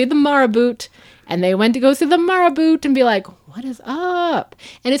 That would be the Marabout. And they went to go see the Marabout and be like, what is up?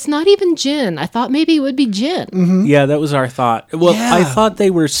 And it's not even jinn. I thought maybe it would be jinn. Yeah, that was our thought. Well, Yeah. I thought they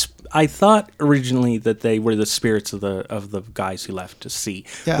were. I thought originally that they were the spirits of the guys who left to sea.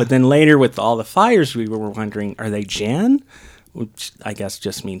 Yeah. But then later, with all the fires, we were wondering, are they jinn? Which I guess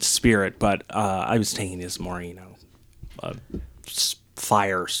just means spirit. But I was thinking is more, a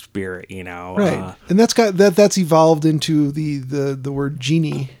fire spirit. Right. And that's evolved into the word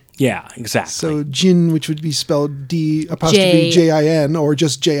genie. Yeah, exactly. So jinn, which would be spelled D''J'', or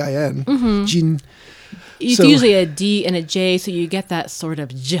just J-I-N. Jinn. It's So- usually a D and a J, so you get that sort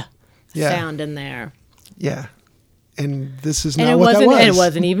of J Yeah. sound in there. Yeah. And this is And not it what wasn't. that was. And it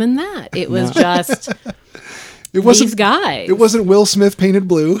wasn't even that. It was just It wasn't these guys. It wasn't Will Smith painted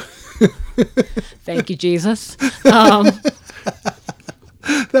blue. Thank you, Jesus. That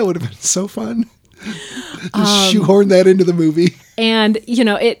would have been so fun. Just shoehorn that into the movie. And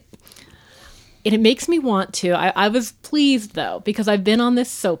it. And it makes me want to. I was pleased, though, because I've been on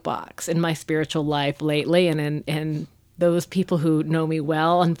this soapbox in my spiritual life lately. And those people who know me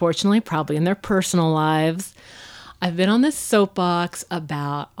well, unfortunately, probably in their personal lives, I've been on this soapbox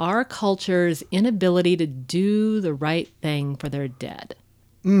about our culture's inability to do the right thing for their dead.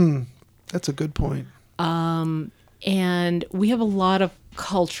 That's a good point. And we have a lot of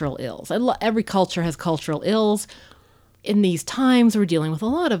cultural ills. Every culture has cultural ills. In these times, we're dealing with a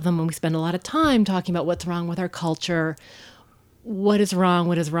lot of them, and we spend a lot of time talking about what's wrong with our culture, what is wrong,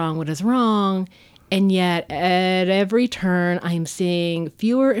 what is wrong, what is wrong. And yet, at every turn, I'm seeing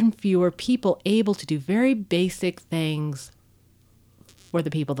fewer and fewer people able to do very basic things for the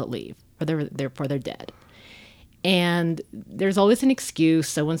people that leave, for their dead. And there's always an excuse.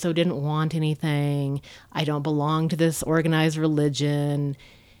 So-and-so didn't want anything. I don't belong to this organized religion.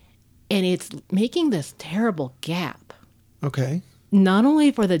 And it's making this terrible gap. Okay. Not only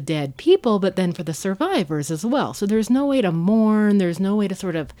for the dead people, but then for the survivors as well. So there's no way to mourn. There's no way to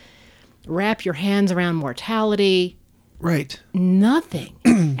sort of wrap your hands around mortality. Right. Nothing.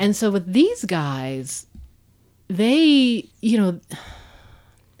 And so with these guys, they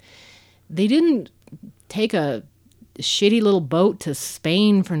didn't take a shitty little boat to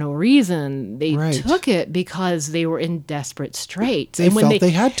Spain for no reason. They took it because they were in desperate straits. They felt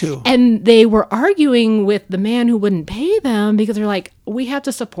they had to. And they were arguing with the man who wouldn't pay them because they're like, we have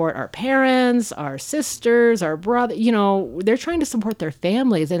to support our parents, our sisters, our brother. They're trying to support their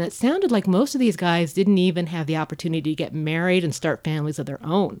families. And it sounded like most of these guys didn't even have the opportunity to get married and start families of their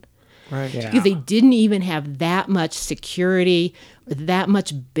own. Right. Yeah. Because they didn't even have that much security or that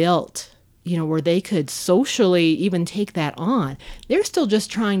much built, where they could socially even take that on. They're still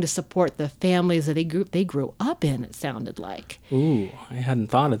just trying to support the families that they grew up in, it sounded like. Ooh, I hadn't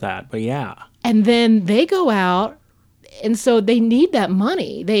thought of that, but yeah. And then they go out, and so they need that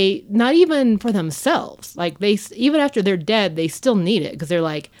money. They, not even for themselves. Like, even after they're dead, they still need it because they're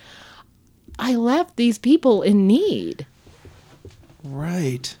like, I left these people in need.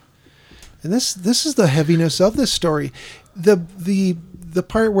 Right. And this is the heaviness of this story. The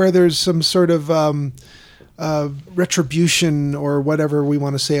part where there's some sort of retribution or whatever we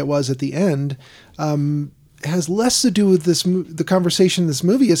want to say it was at the end has less to do with the conversation this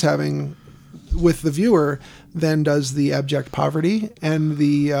movie is having with the viewer than does the abject poverty and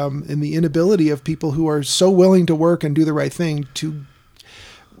the inability of people who are so willing to work and do the right thing to,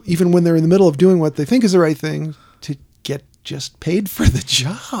 even when they're in the middle of doing what they think is the right thing, to get just paid for the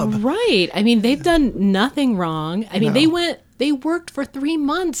job. Right. I mean, they've done nothing wrong. I mean, No. they worked for 3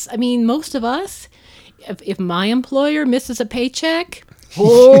 months. I mean, most of us, if my employer misses a paycheck,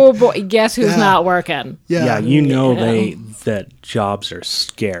 oh boy, guess who's not working? Yeah. That jobs are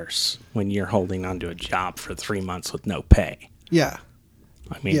scarce when you're holding onto a job for 3 months with no pay. Yeah.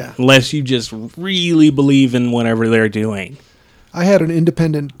 I mean, unless you just really believe in whatever they're doing. I had an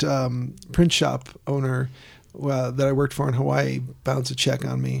independent print shop owner that I worked for in Hawaii bounce a check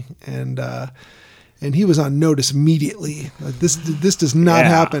on me, and he was on notice immediately. Like, this does not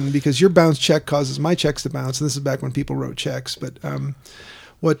happen because your bounce check causes my checks to bounce. And this is back when people wrote checks. But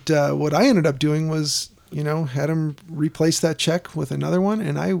what I ended up doing was, had him replace that check with another one,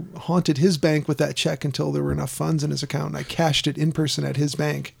 and I haunted his bank with that check until there were enough funds in his account, and I cashed it in person at his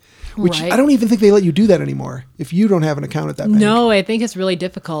bank. Which Right. I don't even think they let you do that anymore if you don't have an account at that bank. No, I think it's really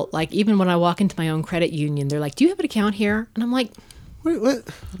difficult. Like, even when I walk into my own credit union, they're like, do you have an account here? And I'm like, Wait, what?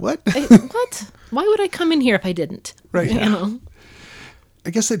 what? Why would I come in here if I didn't? Right. I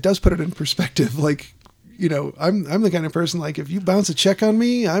guess that does put it in perspective. Like, I'm the kind of person, like, if you bounce a check on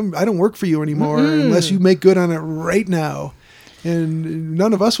me, I don't work for you anymore unless you make good on it right now. And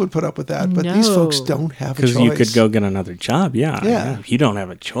none of us would put up with that. But these folks don't have a choice. Because you could go get another job, yeah. Yeah. If you don't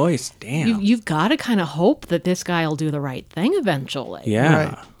have a choice, damn. You've got to kind of hope that this guy will do the right thing eventually. Yeah.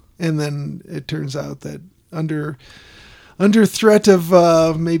 Right. And then it turns out that under threat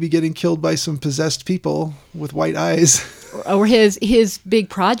of maybe getting killed by some possessed people with white eyes. Or his big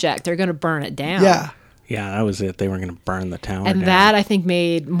project, they're going to burn it down. Yeah. Yeah, that was it. They were going to burn the tower And down. that, I think,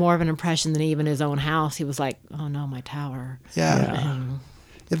 made more of an impression than even his own house. He was like, oh no, my tower. Yeah.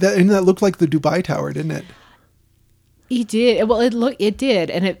 That looked like the Dubai Tower, didn't it? He did. Well, it did.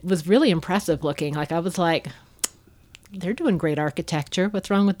 And it was really impressive looking. Like, I was like, they're doing great architecture. What's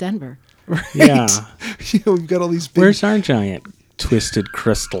wrong with Denver? Yeah. We've got all these big... Where's our giant twisted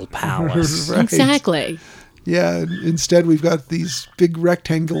crystal palace? Right. Exactly. Yeah. Instead, we've got these big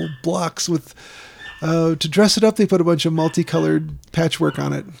rectangle blocks with... to dress it up, they put a bunch of multicolored patchwork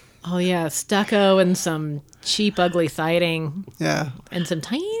on it. Oh, yeah. Stucco and some cheap, ugly siding Yeah. and some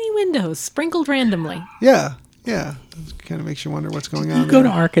tiny windows sprinkled randomly. Yeah. Yeah, it kind of makes you wonder what's going on. You go to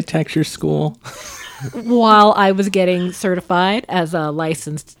there. architecture school. While I was getting certified as a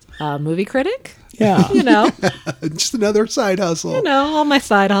licensed movie critic, Yeah. you know, Just another side hustle. all my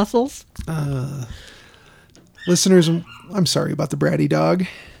side hustles. Listeners, I'm sorry about the bratty dog,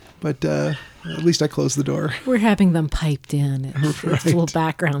 but at least I closed the door. We're having them piped in. It's a little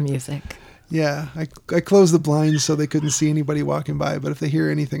background music. Yeah, I closed the blinds so they couldn't see anybody walking by, but if they hear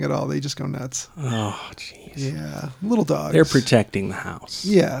anything at all, they just go nuts. Oh, jeez. Yeah, little dogs. They're protecting the house.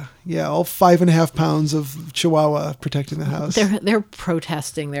 Yeah, all 5.5 pounds of Chihuahua protecting the house. They're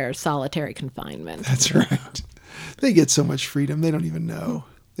protesting their solitary confinement. That's right. They get so much freedom, they don't even know.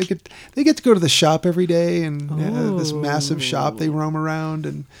 They get to go to the shop every day, and this massive shop they roam around,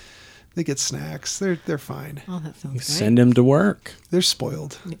 and they get snacks. They're fine. Oh, that sounds great. Send them to work. They're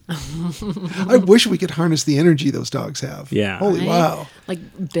spoiled. I wish we could harness the energy those dogs have. Yeah. Holy Right? wow. Like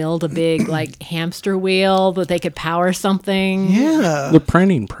build a big like hamster wheel that they could power something. Yeah. The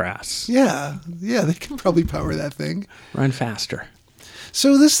printing press. Yeah. They could probably power that thing. Run faster.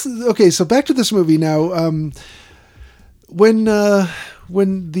 So so back to this movie now. When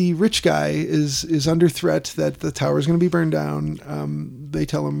the rich guy is under threat that the tower is going to be burned down, they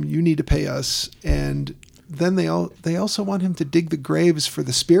tell him, you need to pay us. And then they also want him to dig the graves for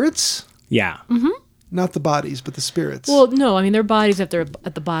the spirits, Yeah. not the bodies, but the spirits. Well, no, I mean their bodies at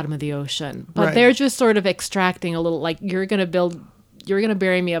the bottom of the ocean, but Right. they're just sort of extracting a little. Like you're gonna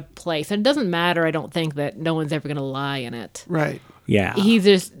bury me a place, and it doesn't matter. I don't think that no one's ever gonna lie in it. Right. Yeah.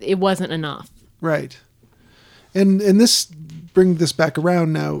 It wasn't enough. Right. And this bring this back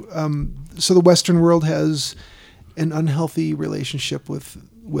around now. So the Western world has an unhealthy relationship with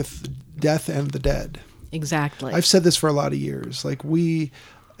death and the dead. Exactly. I've said this for a lot of years. Like, we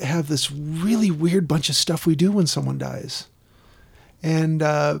have this really weird bunch of stuff we do when someone dies. And,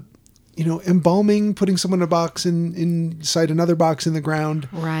 embalming, putting someone in a box inside another box in the ground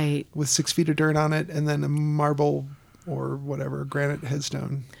right. with 6 feet of dirt on it, and then a marble or whatever, granite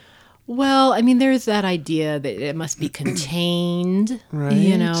headstone. Well, I mean, there's that idea that it must be contained, Right.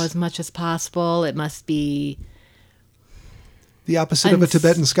 as much as possible. It must be The opposite of a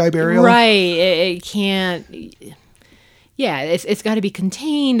Tibetan sky burial. right. It can't. Yeah, it's got to be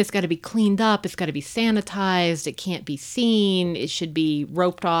contained. It's got to be cleaned up. It's got to be sanitized. It can't be seen. It should be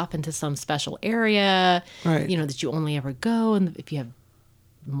roped off into some special area. Right. That you only ever go, and if you have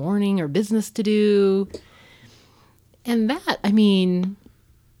mourning or business to do, and that, I mean,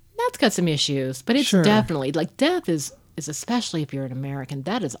 that's got some issues. But it's Sure. definitely like death is especially if you're an American.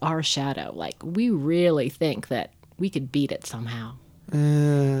 That is our shadow. Like we really think that we could beat it somehow.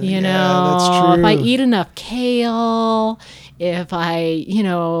 That's true. If I eat enough kale, if I,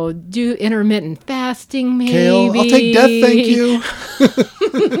 do intermittent fasting, maybe. Kale, I'll take death, thank you.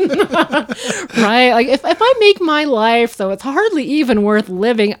 Right? Like if I make my life so it's hardly even worth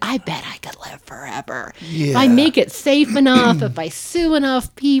living, I bet I could live forever. If I Yeah. make it safe enough, if I sue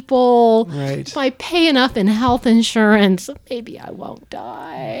enough people, Right. if I pay enough in health insurance, maybe I won't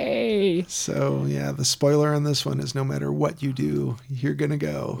die. So, the spoiler on this one is no matter what you do, you're going to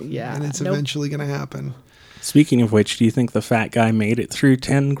go. Yeah, And it's nope. eventually going to happen. Speaking of which, do you think the fat guy made it through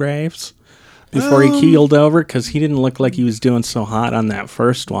 10 graves before he keeled over? Because he didn't look like he was doing so hot on that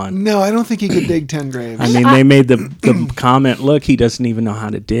first one. No, I don't think he could dig 10 graves. I mean, they made the comment, look, he doesn't even know how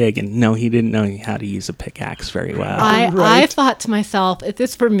to dig. And no, he didn't know how to use a pickaxe very well. I Right. thought to myself, if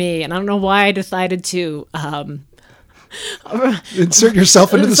this for me, and I don't know why I decided to Insert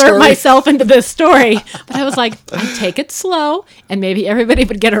yourself into the insert story. myself into this story, but I was like, I'd take it slow, and maybe everybody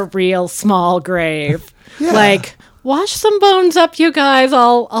would get a real small grave. Yeah. Like, wash some bones up, you guys.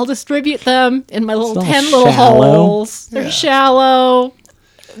 I'll distribute them in my little all 10 little shallow. holes. They're shallow.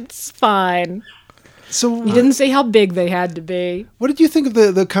 It's fine. So, You didn't see how big they had to be. what did you think of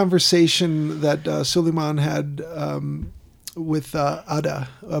the conversation that Suleiman had with Ada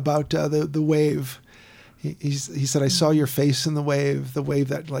about the wave? He said, I saw your face in the wave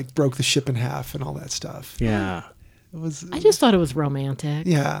that like broke the ship in half and all that stuff. Yeah. It was, I just thought it was romantic.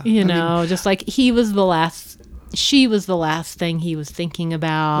 Yeah, You I know, just like she was the last thing he was thinking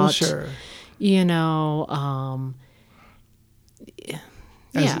about. well, sure.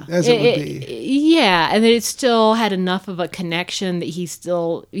 As it would be. Yeah, and it still had enough of a connection that he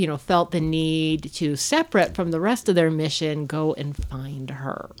still, felt the need to, separate from the rest of their mission, go and find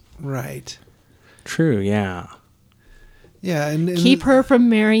her. Right. True, yeah. Yeah. And Keep her from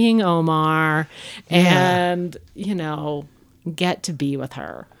marrying Omar and, get to be with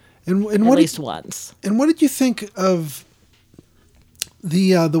her and at what least once. And what did you think of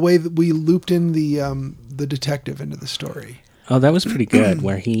the way that we looped in the detective into the story? Oh, that was pretty good.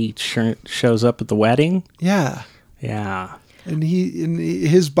 Where he shows up at the wedding. Yeah. Yeah. And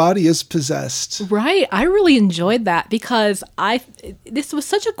his body is possessed. Right. I really enjoyed that because this was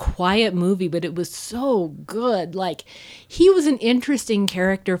such a quiet movie, but it was so good. Like, he was an interesting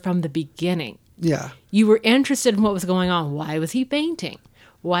character from the beginning. Yeah. You were interested in what was going on. Why was he fainting?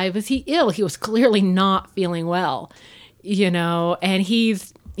 Why was he ill? He was clearly not feeling well, and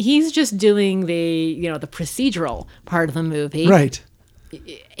he's just doing the procedural part of the movie. Right.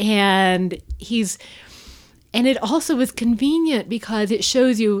 And it also is convenient because it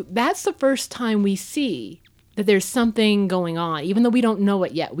shows you that's the first time we see that there's something going on, even though we don't know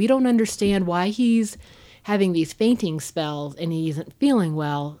it yet. We don't understand why he's having these fainting spells and he isn't feeling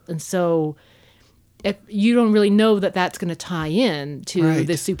well. And so if you don't really know that that's going to tie in to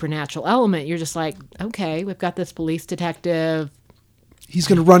the supernatural element, you're just like, okay, we've got this police detective. He's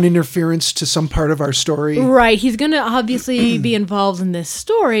going to run interference to some part of our story. Right. He's going to obviously be involved in this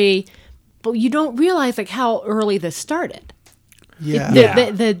story, but you don't realize like how early this started. Yeah.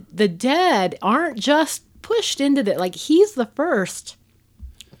 The dead aren't just pushed into the, like, he's the first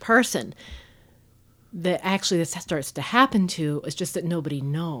person that actually this starts to happen to. It's just that nobody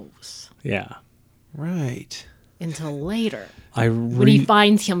knows. Yeah. Right. Until later. When he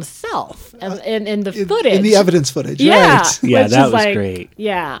finds himself in the footage. In the evidence footage, yeah, right. Yeah, that was great.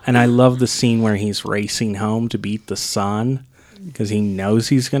 Yeah. And I love the scene where he's racing home to beat the sun because he knows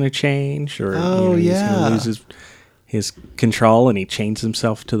he's going to change or he's going to lose his control, and he chains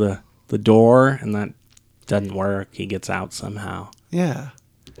himself to the door, and that doesn't work. He gets out somehow. Yeah.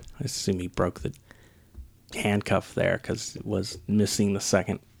 I assume he broke the handcuff there because it was missing the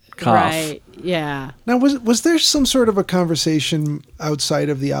second cuff. Right, yeah. Now, was there some sort of a conversation outside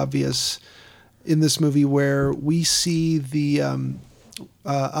of the obvious in this movie where we see the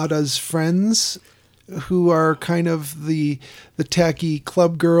Ada's friends who are kind of the tacky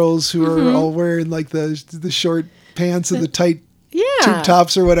club girls who are all wearing like the short pants and the tight tube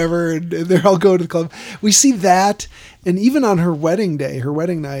tops or whatever, and they're all going to the club. We see that, and even on her wedding day, her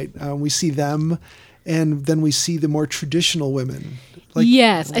wedding night, we see them, and then we see the more traditional women. Like,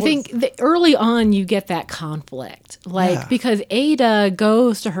 yes, I think early on you get that conflict, because Ada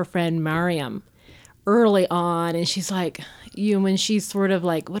goes to her friend Mariam early on, and she's like, when she's sort of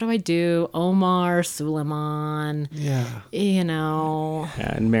like, what do I do? Omar, Suleiman,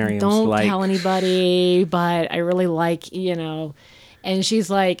 and Mariam's don't like, tell anybody, but I really like, and she's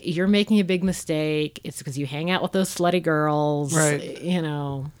like, you're making a big mistake. It's because you hang out with those slutty girls,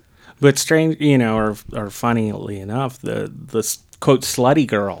 right? But strange, or funnily enough, the quote slutty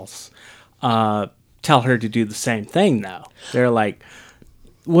girls tell her to do the same thing. Though they're like,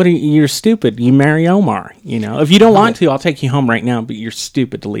 you're stupid. You marry Omar. If you don't want to, I'll take you home right now. But you're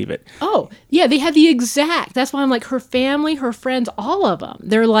stupid to leave it. Oh yeah, they have the exact. That's why I'm like, her family, her friends, all of them.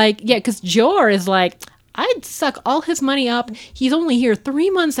 They're like, yeah, because Jor is like, I'd suck all his money up. He's only here 3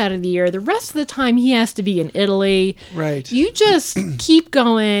 months out of the year. The rest of the time he has to be in Italy. Right. You just keep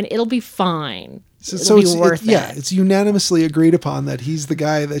going. It'll be fine. So It'll be worth it. Yeah, it's unanimously agreed upon that he's the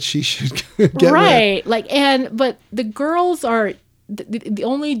guy that she should get right. with. But the girls are, the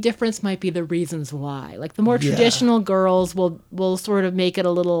only difference might be the reasons why. Like the more traditional girls will sort of make it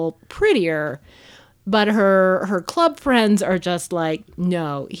a little prettier. But her club friends are just like,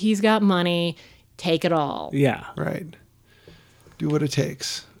 no, he's got money. Take it all. Yeah. Right. Do what it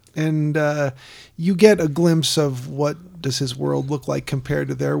takes. And you get a glimpse of what does his world look like compared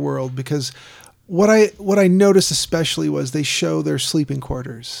to their world, because what I noticed especially was they show their sleeping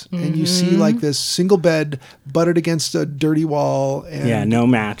quarters, and you see like this single bed butted against a dirty wall, and no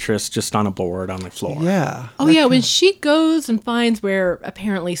mattress, just on a board on the floor. Yeah. Oh yeah, when she goes and finds where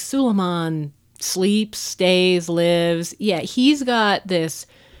apparently Suleiman sleeps, stays, lives, he's got this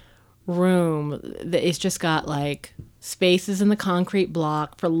room that it's just got like spaces in the concrete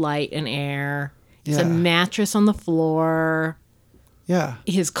block for light and air. It's a mattress on the floor. Yeah.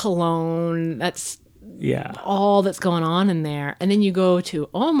 His cologne. That's Yeah. all that's going on in there. And then you go to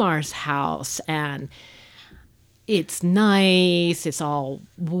Omar's house and it's nice. It's all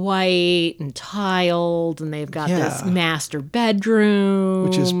white and tiled, and they've got this master bedroom,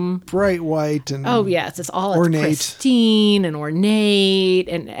 which is bright white and it's all ornate. It's pristine and ornate,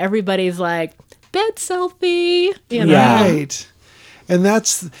 and everybody's like, bed selfie, Right. And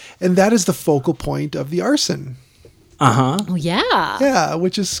that is the focal point of the arson. Oh, yeah. Yeah,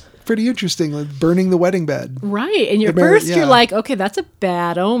 which is pretty interesting, like burning the wedding bed. Right. And you're like, okay, that's a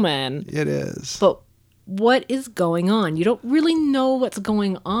bad omen. It is. But what is going on? You don't really know what's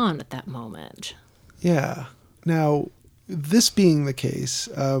going on at that moment. Yeah. Now, this being the case,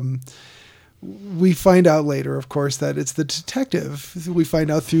 we find out later, of course, that it's the detective. We find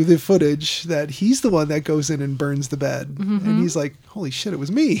out through the footage that he's the one that goes in and burns the bed. And he's like, holy shit, it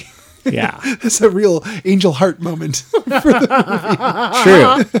was me. Yeah. It's a real Angel Heart moment, True.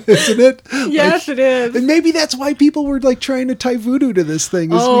 isn't it? Yes, it is. And maybe that's why people were like trying to tie voodoo to this thing.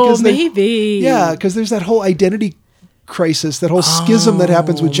 Oh, because maybe. Yeah, because there's that whole identity crisis, that whole schism that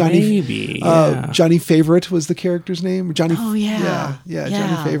happens with Johnny. Maybe, yeah. Johnny Favorite was the character's name. Johnny. Oh, yeah. Yeah. Yeah.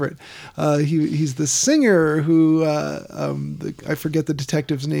 Johnny Favorite. He's the singer who I forget the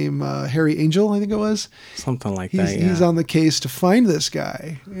detective's name. Harry Angel, I think it was. Something like He's, that, yeah. he's on the case to find this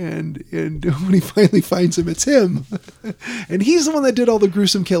guy, and when he finally finds him, it's him, and he's the one that did all the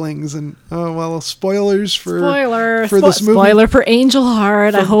gruesome killings. And spoilers for this movie. Spoiler for Angel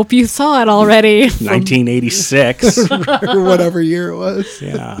Heart. I hope you saw it already. 1986. or whatever year it was.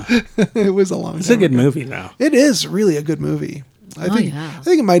 Yeah. It was a long time. It's a good ago. movie, though. It is really a good movie. I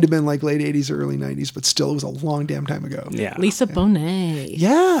think it might have been like late 80s or early 90s, but still it was a long damn time ago. Yeah. Lisa Bonet.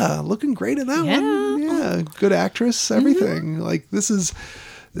 Yeah, looking great in that one. Yeah, good actress, everything. Like this is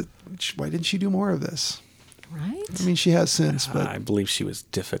why didn't she do more of this? Right? I mean, she has since, but I believe she was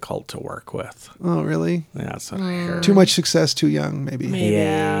difficult to work with. oh, really? Yeah, that's what I heard. Too much success, too young, maybe. Maybe.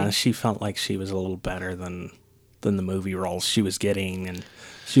 Yeah, she felt like she was a little better than the movie roles she was getting, and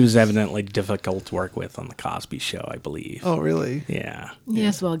she was evidently difficult to work with on the Cosby Show, I believe. Oh, really? Yeah.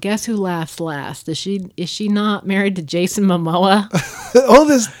 Yes, well, guess who laughs last? Is she not married to Jason Momoa?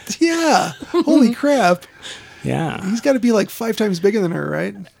 Yeah. Holy crap. Yeah. He's got to be like 5 times bigger than her,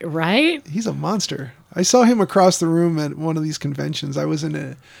 right? Right? He's a monster. I saw him across the room at one of these conventions. I was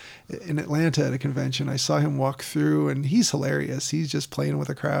in Atlanta at a convention. I saw him walk through, and he's hilarious. He's just playing with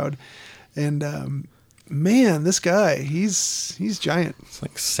a crowd. And man, this guy, he's giant. It's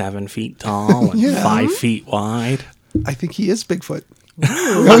like 7 feet tall and Yeah. 5 feet wide. I think he is Bigfoot.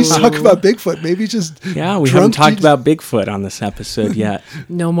 We always talk about Bigfoot. Maybe just Yeah, we drunk haven't talked dudes- about Bigfoot on this episode yet.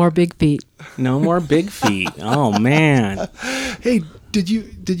 No more big feet. No more big feet. Oh, man. Hey, did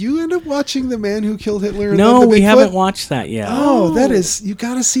you end up watching The Man Who Killed Hitler? And No, Then the we Bigfoot? haven't watched that yet. Oh, that is, you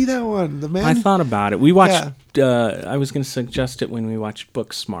got to see that one. The Man. I thought about it. We watched, I was going to suggest it when we watched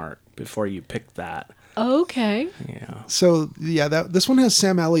Booksmart before you picked that. Okay. Yeah. So yeah, this one has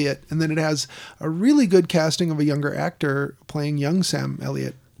Sam Elliott, and then it has a really good casting of a younger actor playing young Sam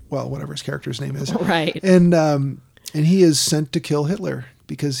Elliott. Well, whatever his character's name is. Right. And he is sent to kill Hitler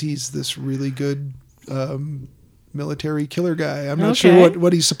because he's this really good military killer guy. I'm not sure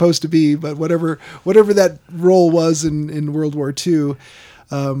what he's supposed to be, but whatever that role was in World War II,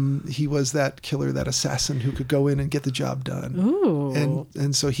 he was that killer, that assassin who could go in and get the job done. Ooh.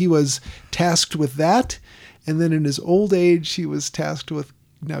 And so he was tasked with that, and then in his old age, he was tasked with,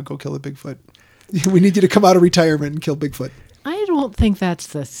 now go kill a Bigfoot. We need you to come out of retirement and kill Bigfoot. I don't think that's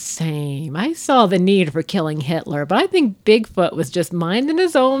the same. I saw the need for killing Hitler, but I think Bigfoot was just minding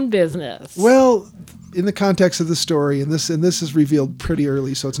his own business. Well, in the context of the story, and this is revealed pretty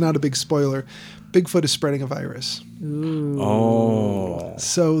early, so it's not a big spoiler, Bigfoot is spreading a virus. Ooh. Oh.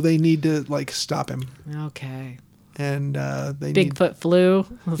 So they need to stop him. Okay. And they need, Bigfoot flu?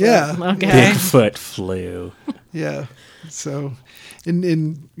 Yeah. Okay. Bigfoot flew. yeah. So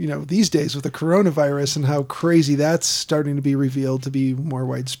in these days with the coronavirus and how crazy that's starting to be revealed to be more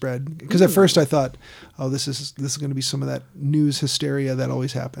widespread. Because at first I thought, oh, this is going to be some of that news hysteria that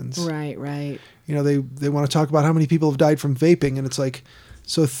always happens. Right. They want to talk about how many people have died from vaping, and it's like,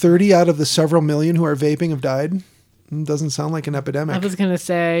 so 30 out of the several million who are vaping have died? Doesn't sound like an epidemic. I was going to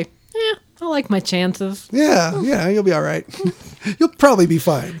say, I like my chances. Yeah, you'll be all right. You'll probably be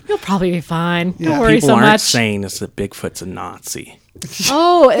fine. You'll probably be fine. Yeah. Don't worry People so aren't much. saying is that Bigfoot's a Nazi.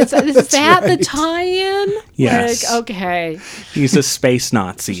 Oh, is that the right. tie-in? Yes. Okay. He's a space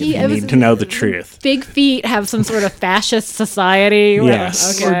Nazi, He- and it you was- need to know the truth. Big feet have some sort of fascist society.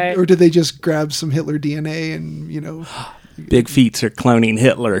 Yes. Okay. Or did they just grab some Hitler DNA and, Big feets are cloning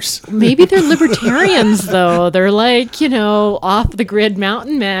Hitlers. Maybe they're libertarians, though. They're like, off the grid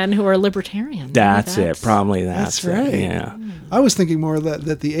mountain men who are libertarians. That's Maybe it. Probably that's, That's right. it. Yeah. I was thinking more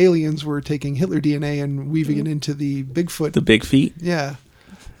that the aliens were taking Hitler DNA and weaving it into the Bigfoot. The big feet? Yeah.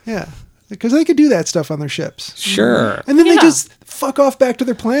 Because they could do that stuff on their ships. Sure. And then they Yeah. just fuck off back to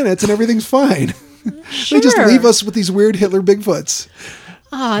their planets and everything's fine. They just Sure. leave us with these weird Hitler Bigfoots.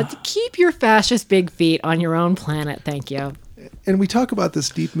 Keep your fascist big feet on your own planet. Thank you. And we talk about this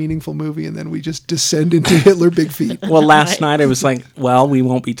deep, meaningful movie, and then we just descend into Hitler Big Feet. Well, last night I was like, well, we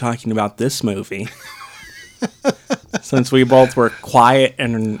won't be talking about this movie. Since we both were quiet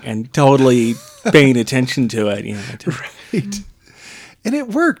and totally paying attention to it. Right. And it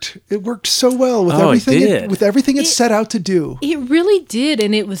worked. It worked so well with Oh, it everything did. with everything it set out to do. It really did,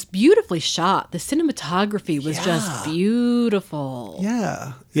 and it was beautifully shot. The cinematography was just beautiful.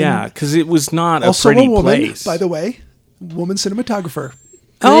 Yeah. Yeah, because it was not Also a pretty a woman, place. by the way. Woman cinematographer.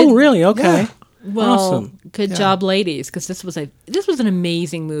 Oh, Good. really? Okay. Yeah. Well, Awesome. good job, ladies, because this was an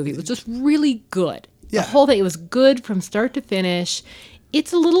amazing movie. It was just really good. Yeah. The whole thing, it was good from start to finish.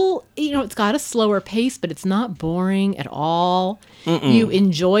 It's a little, it's got a slower pace, but it's not boring at all. You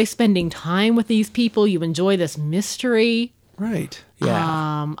enjoy spending time with these people. You enjoy this mystery. Right.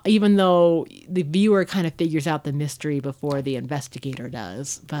 Yeah. Even though the viewer kind of figures out the mystery before the investigator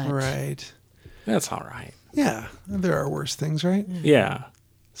does. But Right. That's all right. Yeah. There are worse things, right? Yeah.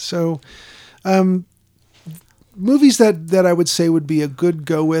 So, movies that I would say would be a good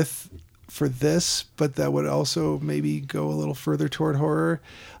go with for this, but that would also maybe go a little further toward horror.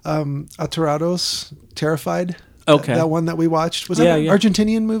 Aterrados, Terrified. Okay. That one that we watched. Was Yeah, that an yeah.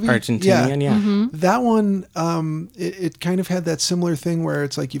 Argentinian movie? Argentinian, yeah. That one, it kind of had that similar thing where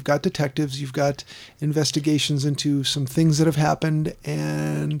it's like you've got detectives, you've got investigations into some things that have happened,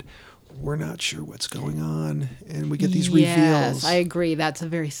 and we're not sure what's going on, and we get these yes, reveals, I agree. That's a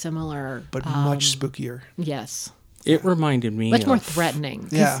very similar. but much spookier. Yes. It reminded me Much more of- threatening.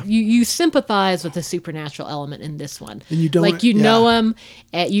 'Cause Yeah. you sympathize with the supernatural element in this one. And you don't- like you yeah. know him.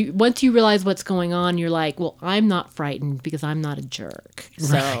 Once you realize what's going on, you're like, well, I'm not frightened because I'm not a jerk.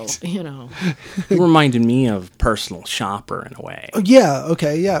 So It reminded me of Personal Shopper in a way. Oh, yeah.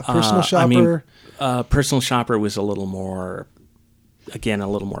 Okay. Yeah. Personal Shopper. Personal Shopper was a little more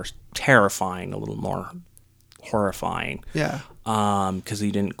terrifying, a little more horrifying. Yeah. Because he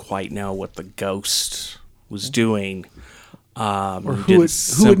didn't quite know what the ghost was doing. Or who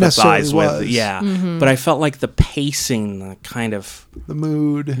it necessarily was. Yeah. Mm-hmm. But I felt like the pacing, the kind of The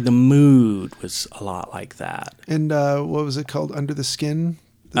mood. the mood was a lot like that. And what was it called? Under the Skin.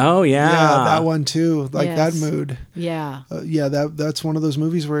 Oh yeah. Yeah, that one too. Like that Yes. mood. yeah. Yeah, that's one of those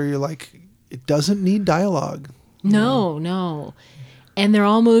movies where you're like, it doesn't need dialogue. No. And they're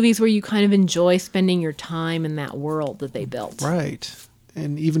all movies where you kind of enjoy spending your time in that world that they built. Right.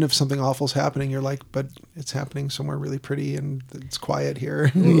 And even if something awful's happening, you're like, but it's happening somewhere really pretty and it's quiet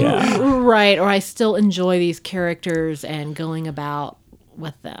here. Yeah. Right. Or I still enjoy these characters and going about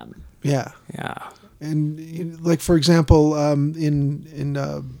with them. Yeah. Yeah. And like, for example, in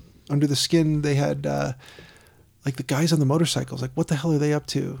Under the Skin, they had like the guys on the motorcycles. Like, what the hell are they up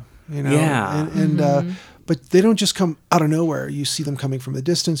to? You know? Yeah. And but they don't just come out of nowhere. You see them coming from the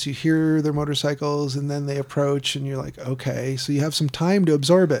distance. You hear their motorcycles, and then they approach, and you're like, okay. So you have some time to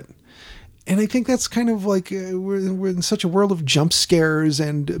absorb it. And I think that's kind of like we're in such a world of jump scares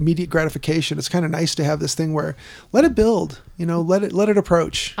and immediate gratification. It's kind of nice to have this thing where let it build. You know, let it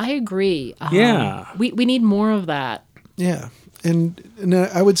approach. I agree. Yeah. We need more of that. Yeah. And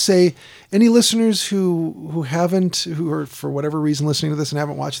I would say any listeners who are for whatever reason listening to this and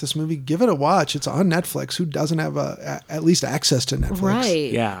haven't watched this movie, give it a watch. It's on Netflix. Who doesn't have at least access to Netflix?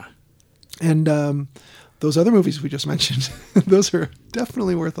 Right. Yeah. And those other movies we just mentioned, those are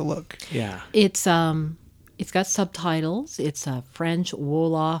definitely worth a look. Yeah. It's got subtitles. It's French,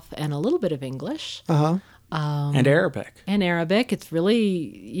 Wolof, and a little bit of English And Arabic. and Arabic. It's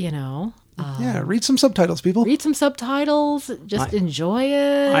really, Yeah, read some subtitles, people. read some subtitles. Just enjoy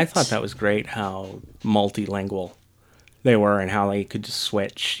it. I thought that was great how multilingual they were and how they could just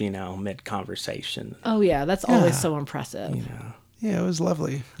switch, mid conversation. Oh yeah, that's always so impressive. Yeah, it was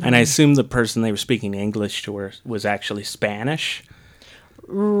lovely. And I assume the person they were speaking English to was actually Spanish.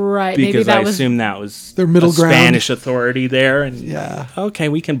 Right. Maybe Because that I was assume that was Their middle a ground. Spanish authority there. And Yeah. okay,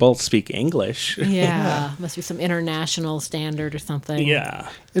 we can both speak English. Yeah, must be some international standard or something. Yeah.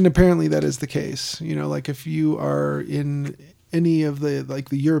 And apparently that is the case. Like if you are in any of the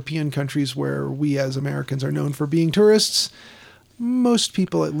European countries where we as Americans are known for being tourists, most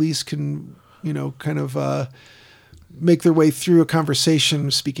people at least can, kind of make their way through a conversation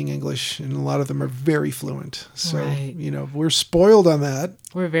speaking English, and a lot of them are very fluent. So, Right. We're spoiled on that.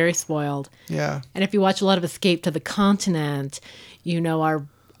 We're very spoiled. Yeah. And if you watch a lot of Escape to the Continent,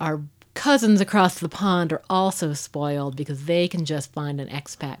 our cousins across the pond are also spoiled because they can just find an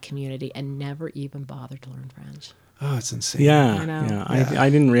expat community and never even bother to learn French. Oh, it's insane. Yeah. I know. Yeah. I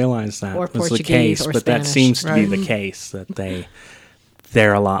didn't realize that Or was the Portuguese case, or but that Spanish. seems to be Right. the case, that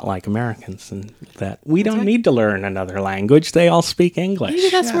they're a lot like Americans, and that we don't need to learn another language. They all speak English. Maybe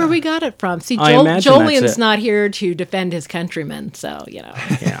that's where we got it from. See, I imagine that's Joleon's it. not here to defend his countrymen, so, Yeah.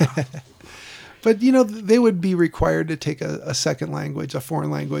 But, they would be required to take a second language, a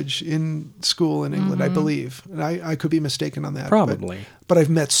foreign language in school in England, I believe. And I could be mistaken on that. Probably. But I've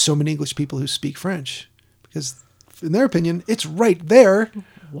met so many English people who speak French because in their opinion, it's right there.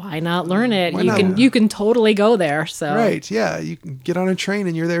 Why not learn it? Why You not? can you can totally go there. So Right. Yeah. You can get on a train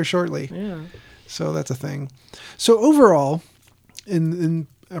and you're there shortly. Yeah. So that's a thing. So overall, and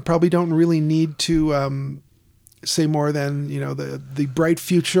I probably don't really need to say more than, the bright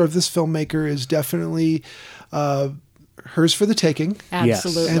future of this filmmaker is definitely hers for the taking. Yes.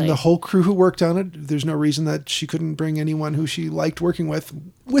 Absolutely. And the whole crew who worked on it, there's no reason that she couldn't bring anyone who she liked working with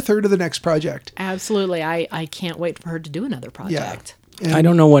her to the next project. Absolutely. I can't wait for her to do another project. And I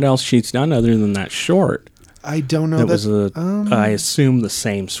don't know what else she's done other than that short. I don't know That that. was I assume the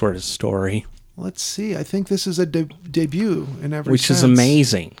same sort of story, Let's see. I think this is a debut in every which is sense.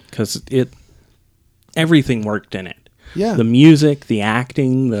 amazing because everything worked in it. Yeah. The music, the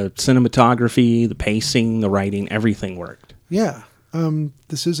acting, the cinematography, the pacing, the writing, everything worked. Yeah.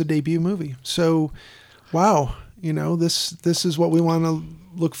 This is a debut movie. So, wow. This is what we want to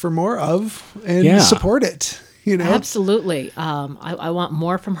look for more of and Yeah. support it. Absolutely. I want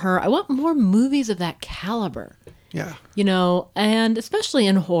more from her. I want more movies of that caliber. Yeah. And especially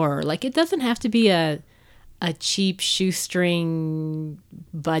in horror. Like, it doesn't have to be a cheap shoestring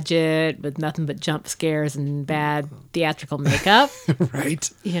budget with nothing but jump scares and bad theatrical makeup. Right.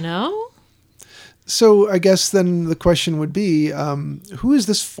 So I guess then the question would be, who is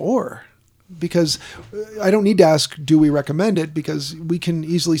this for? Because I don't need to ask, do we recommend it? Because we can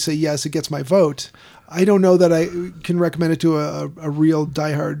easily say, yes, it gets my vote. I don't know that I can recommend it to a real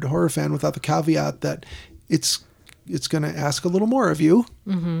diehard horror fan without the caveat that it's going to ask a little more of you.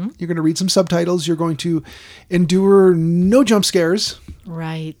 Mm-hmm. You're going to read some subtitles. You're going to endure no jump scares.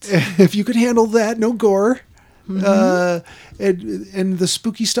 Right. If you could handle that, no gore. And the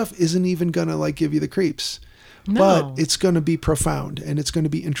spooky stuff isn't even going to give you the creeps. No. But it's going to be profound and it's going to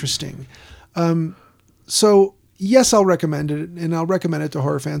be interesting. So yes, I'll recommend it, and I'll recommend it to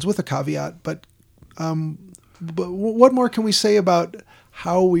horror fans with a caveat. But what more can we say about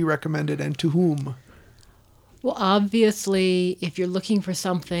how we recommend it and to whom? Well, obviously, if you're looking for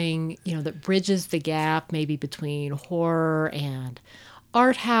something, that bridges the gap maybe between horror and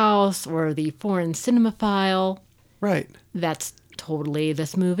art house or the foreign cinemaphile, Right. that's totally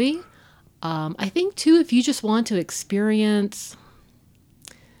this movie. I think, too, if you just want to experience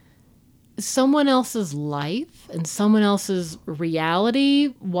someone else's life and someone else's reality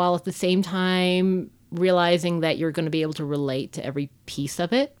while at the same time realizing that you're going to be able to relate to every piece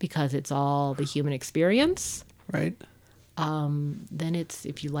of it because it's all the human experience, Right. then it's,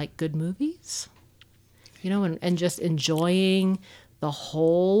 if you like good movies, and just enjoying the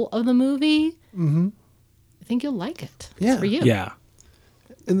whole of the movie, I think you'll like it. Yeah. It's for you. Yeah.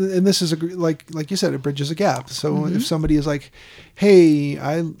 And this is like you said, it bridges a gap. So if somebody is like, hey,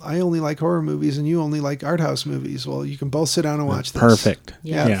 I only like horror movies and you only like art house movies, well, you can both sit down and watch this. Perfect.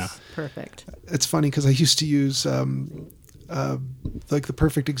 Yes. Yeah. Perfect. It's funny because I used to use the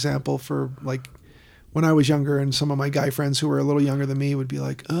perfect example for when I was younger, and some of my guy friends who were a little younger than me would be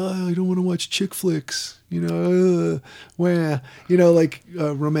like, I don't want to watch chick flicks, romantic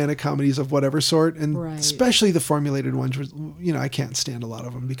comedies of whatever sort. And Right. especially the formulated ones, I can't stand a lot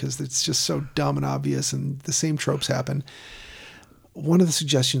of them because it's just so dumb and obvious and the same tropes happen. One of the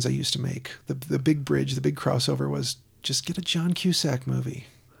suggestions I used to make, the big bridge, the big crossover, was just get a John Cusack movie.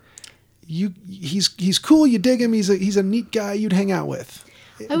 He's cool. You dig him. He's a neat guy you'd hang out with.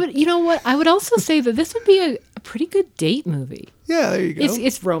 I would also say that this would be a pretty good date movie. Yeah, there you go.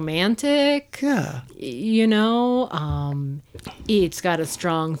 It's romantic. Yeah. It's got a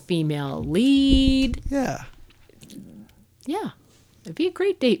strong female lead. Yeah. Yeah. It'd be a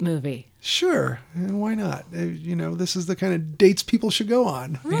great date movie. Sure. And why not? This is the kind of dates people should go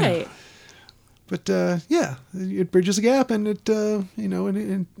on. Right. But it bridges a gap, and it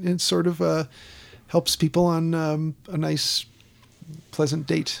it sort of helps people on a nice, pleasant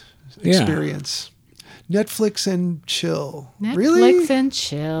date experience. Netflix and chill. Netflix Really? and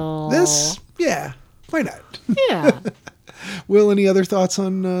chill. This? Yeah. Why not? Yeah. Will, any other thoughts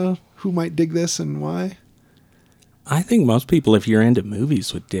on who might dig this and why? I think most people, if you're into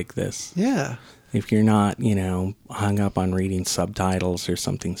movies, would dig this. Yeah. If you're not, hung up on reading subtitles or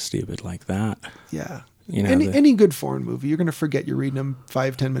something stupid like that. Yeah. The- Any good foreign movie, you're going to forget you're reading them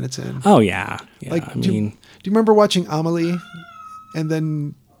 5-10 minutes in. Oh, yeah. Yeah. Do you remember watching Amelie? And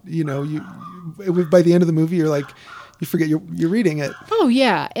then, by the end of the movie, you're like, you forget you're reading it. Oh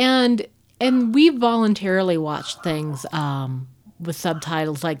yeah, and we voluntarily watched things with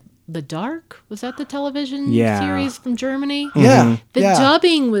subtitles, like The Dark. Was that the television series from Germany? Yeah. The yeah.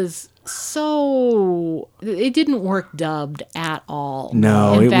 dubbing was it didn't work dubbed at all.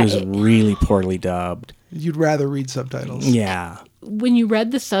 No, In it fact, was really poorly dubbed. You'd rather read subtitles. Yeah. when you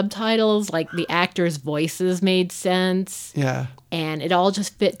read the subtitles, like the actors' voices made sense. Yeah. And it all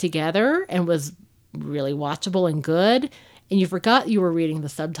just fit together and was really watchable and good. And you forgot you were reading the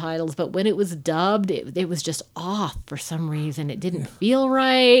subtitles, but when it was dubbed, it was just off for some reason. It didn't feel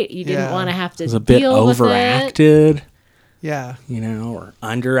right. You didn't Yeah. want to have to It was a bit deal with it. overacted, Yeah. or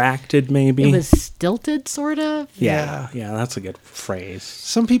underacted maybe. It was stilted, sort of. yeah, that's a good phrase.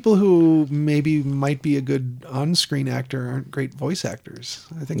 Some people who maybe might be a good on-screen actor aren't great voice actors.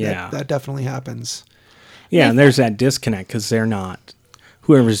 I think Yeah. that definitely happens. Yeah, and there's that disconnect because they're not.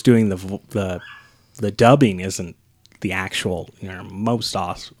 Whoever's doing the dubbing isn't the actual, most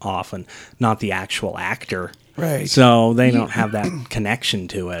often not the actual actor. Right. So they don't have that connection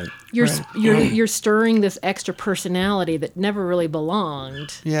to it. You're stirring this extra personality that never really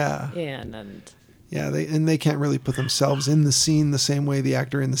belonged. Yeah. And Yeah, they can't really put themselves in the scene the same way the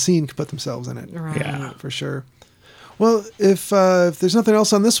actor in the scene could put themselves in it. Right. Yeah. For sure. Well, if there's nothing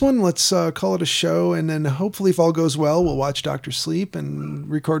else on this one, let's call it a show, and then hopefully, if all goes well, we'll watch Dr. Sleep and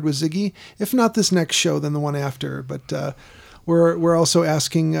record with Ziggy. If not this next show, then the one after. But we're also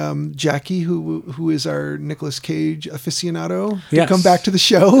asking Jackie, who is our Nicolas Cage aficionado, to Yes. come back to the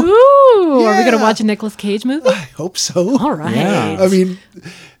show. ooh, are we gonna Yeah. watch a Nicolas Cage movie? I hope so. All right. Yeah. I mean,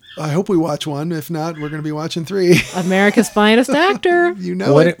 I hope we watch one. If not, we're going to be watching 3. America's finest actor. You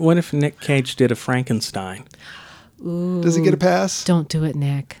know What it. what if Nick Cage did a Frankenstein? Does he get a pass? Don't do it,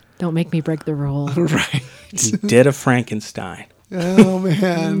 Nick. Don't make me break the rule. Right. He did a Frankenstein. Oh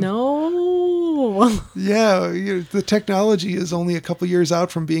man. No. Yeah, the technology is only a couple years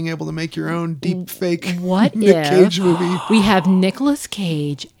out from being able to make your own deep fake What Nick if Cage movie. we have Nicolas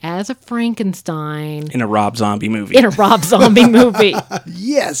Cage as a Frankenstein In a Rob Zombie movie. in a Rob Zombie movie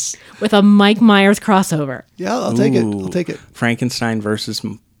Yes. with a Mike Myers crossover? Yeah, I'll take it. Ooh. I'll take it. Frankenstein versus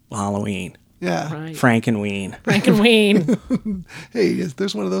Halloween. Yeah. Right. Frankenween. Frankenween. Hey,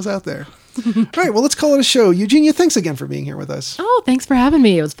 there's one of those out there. All right, well, let's call it a show. Eugenia, thanks again for being here with us. Oh, thanks for having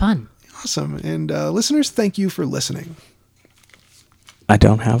me. It was fun. Awesome. And listeners, thank you for listening. I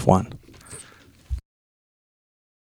don't have one.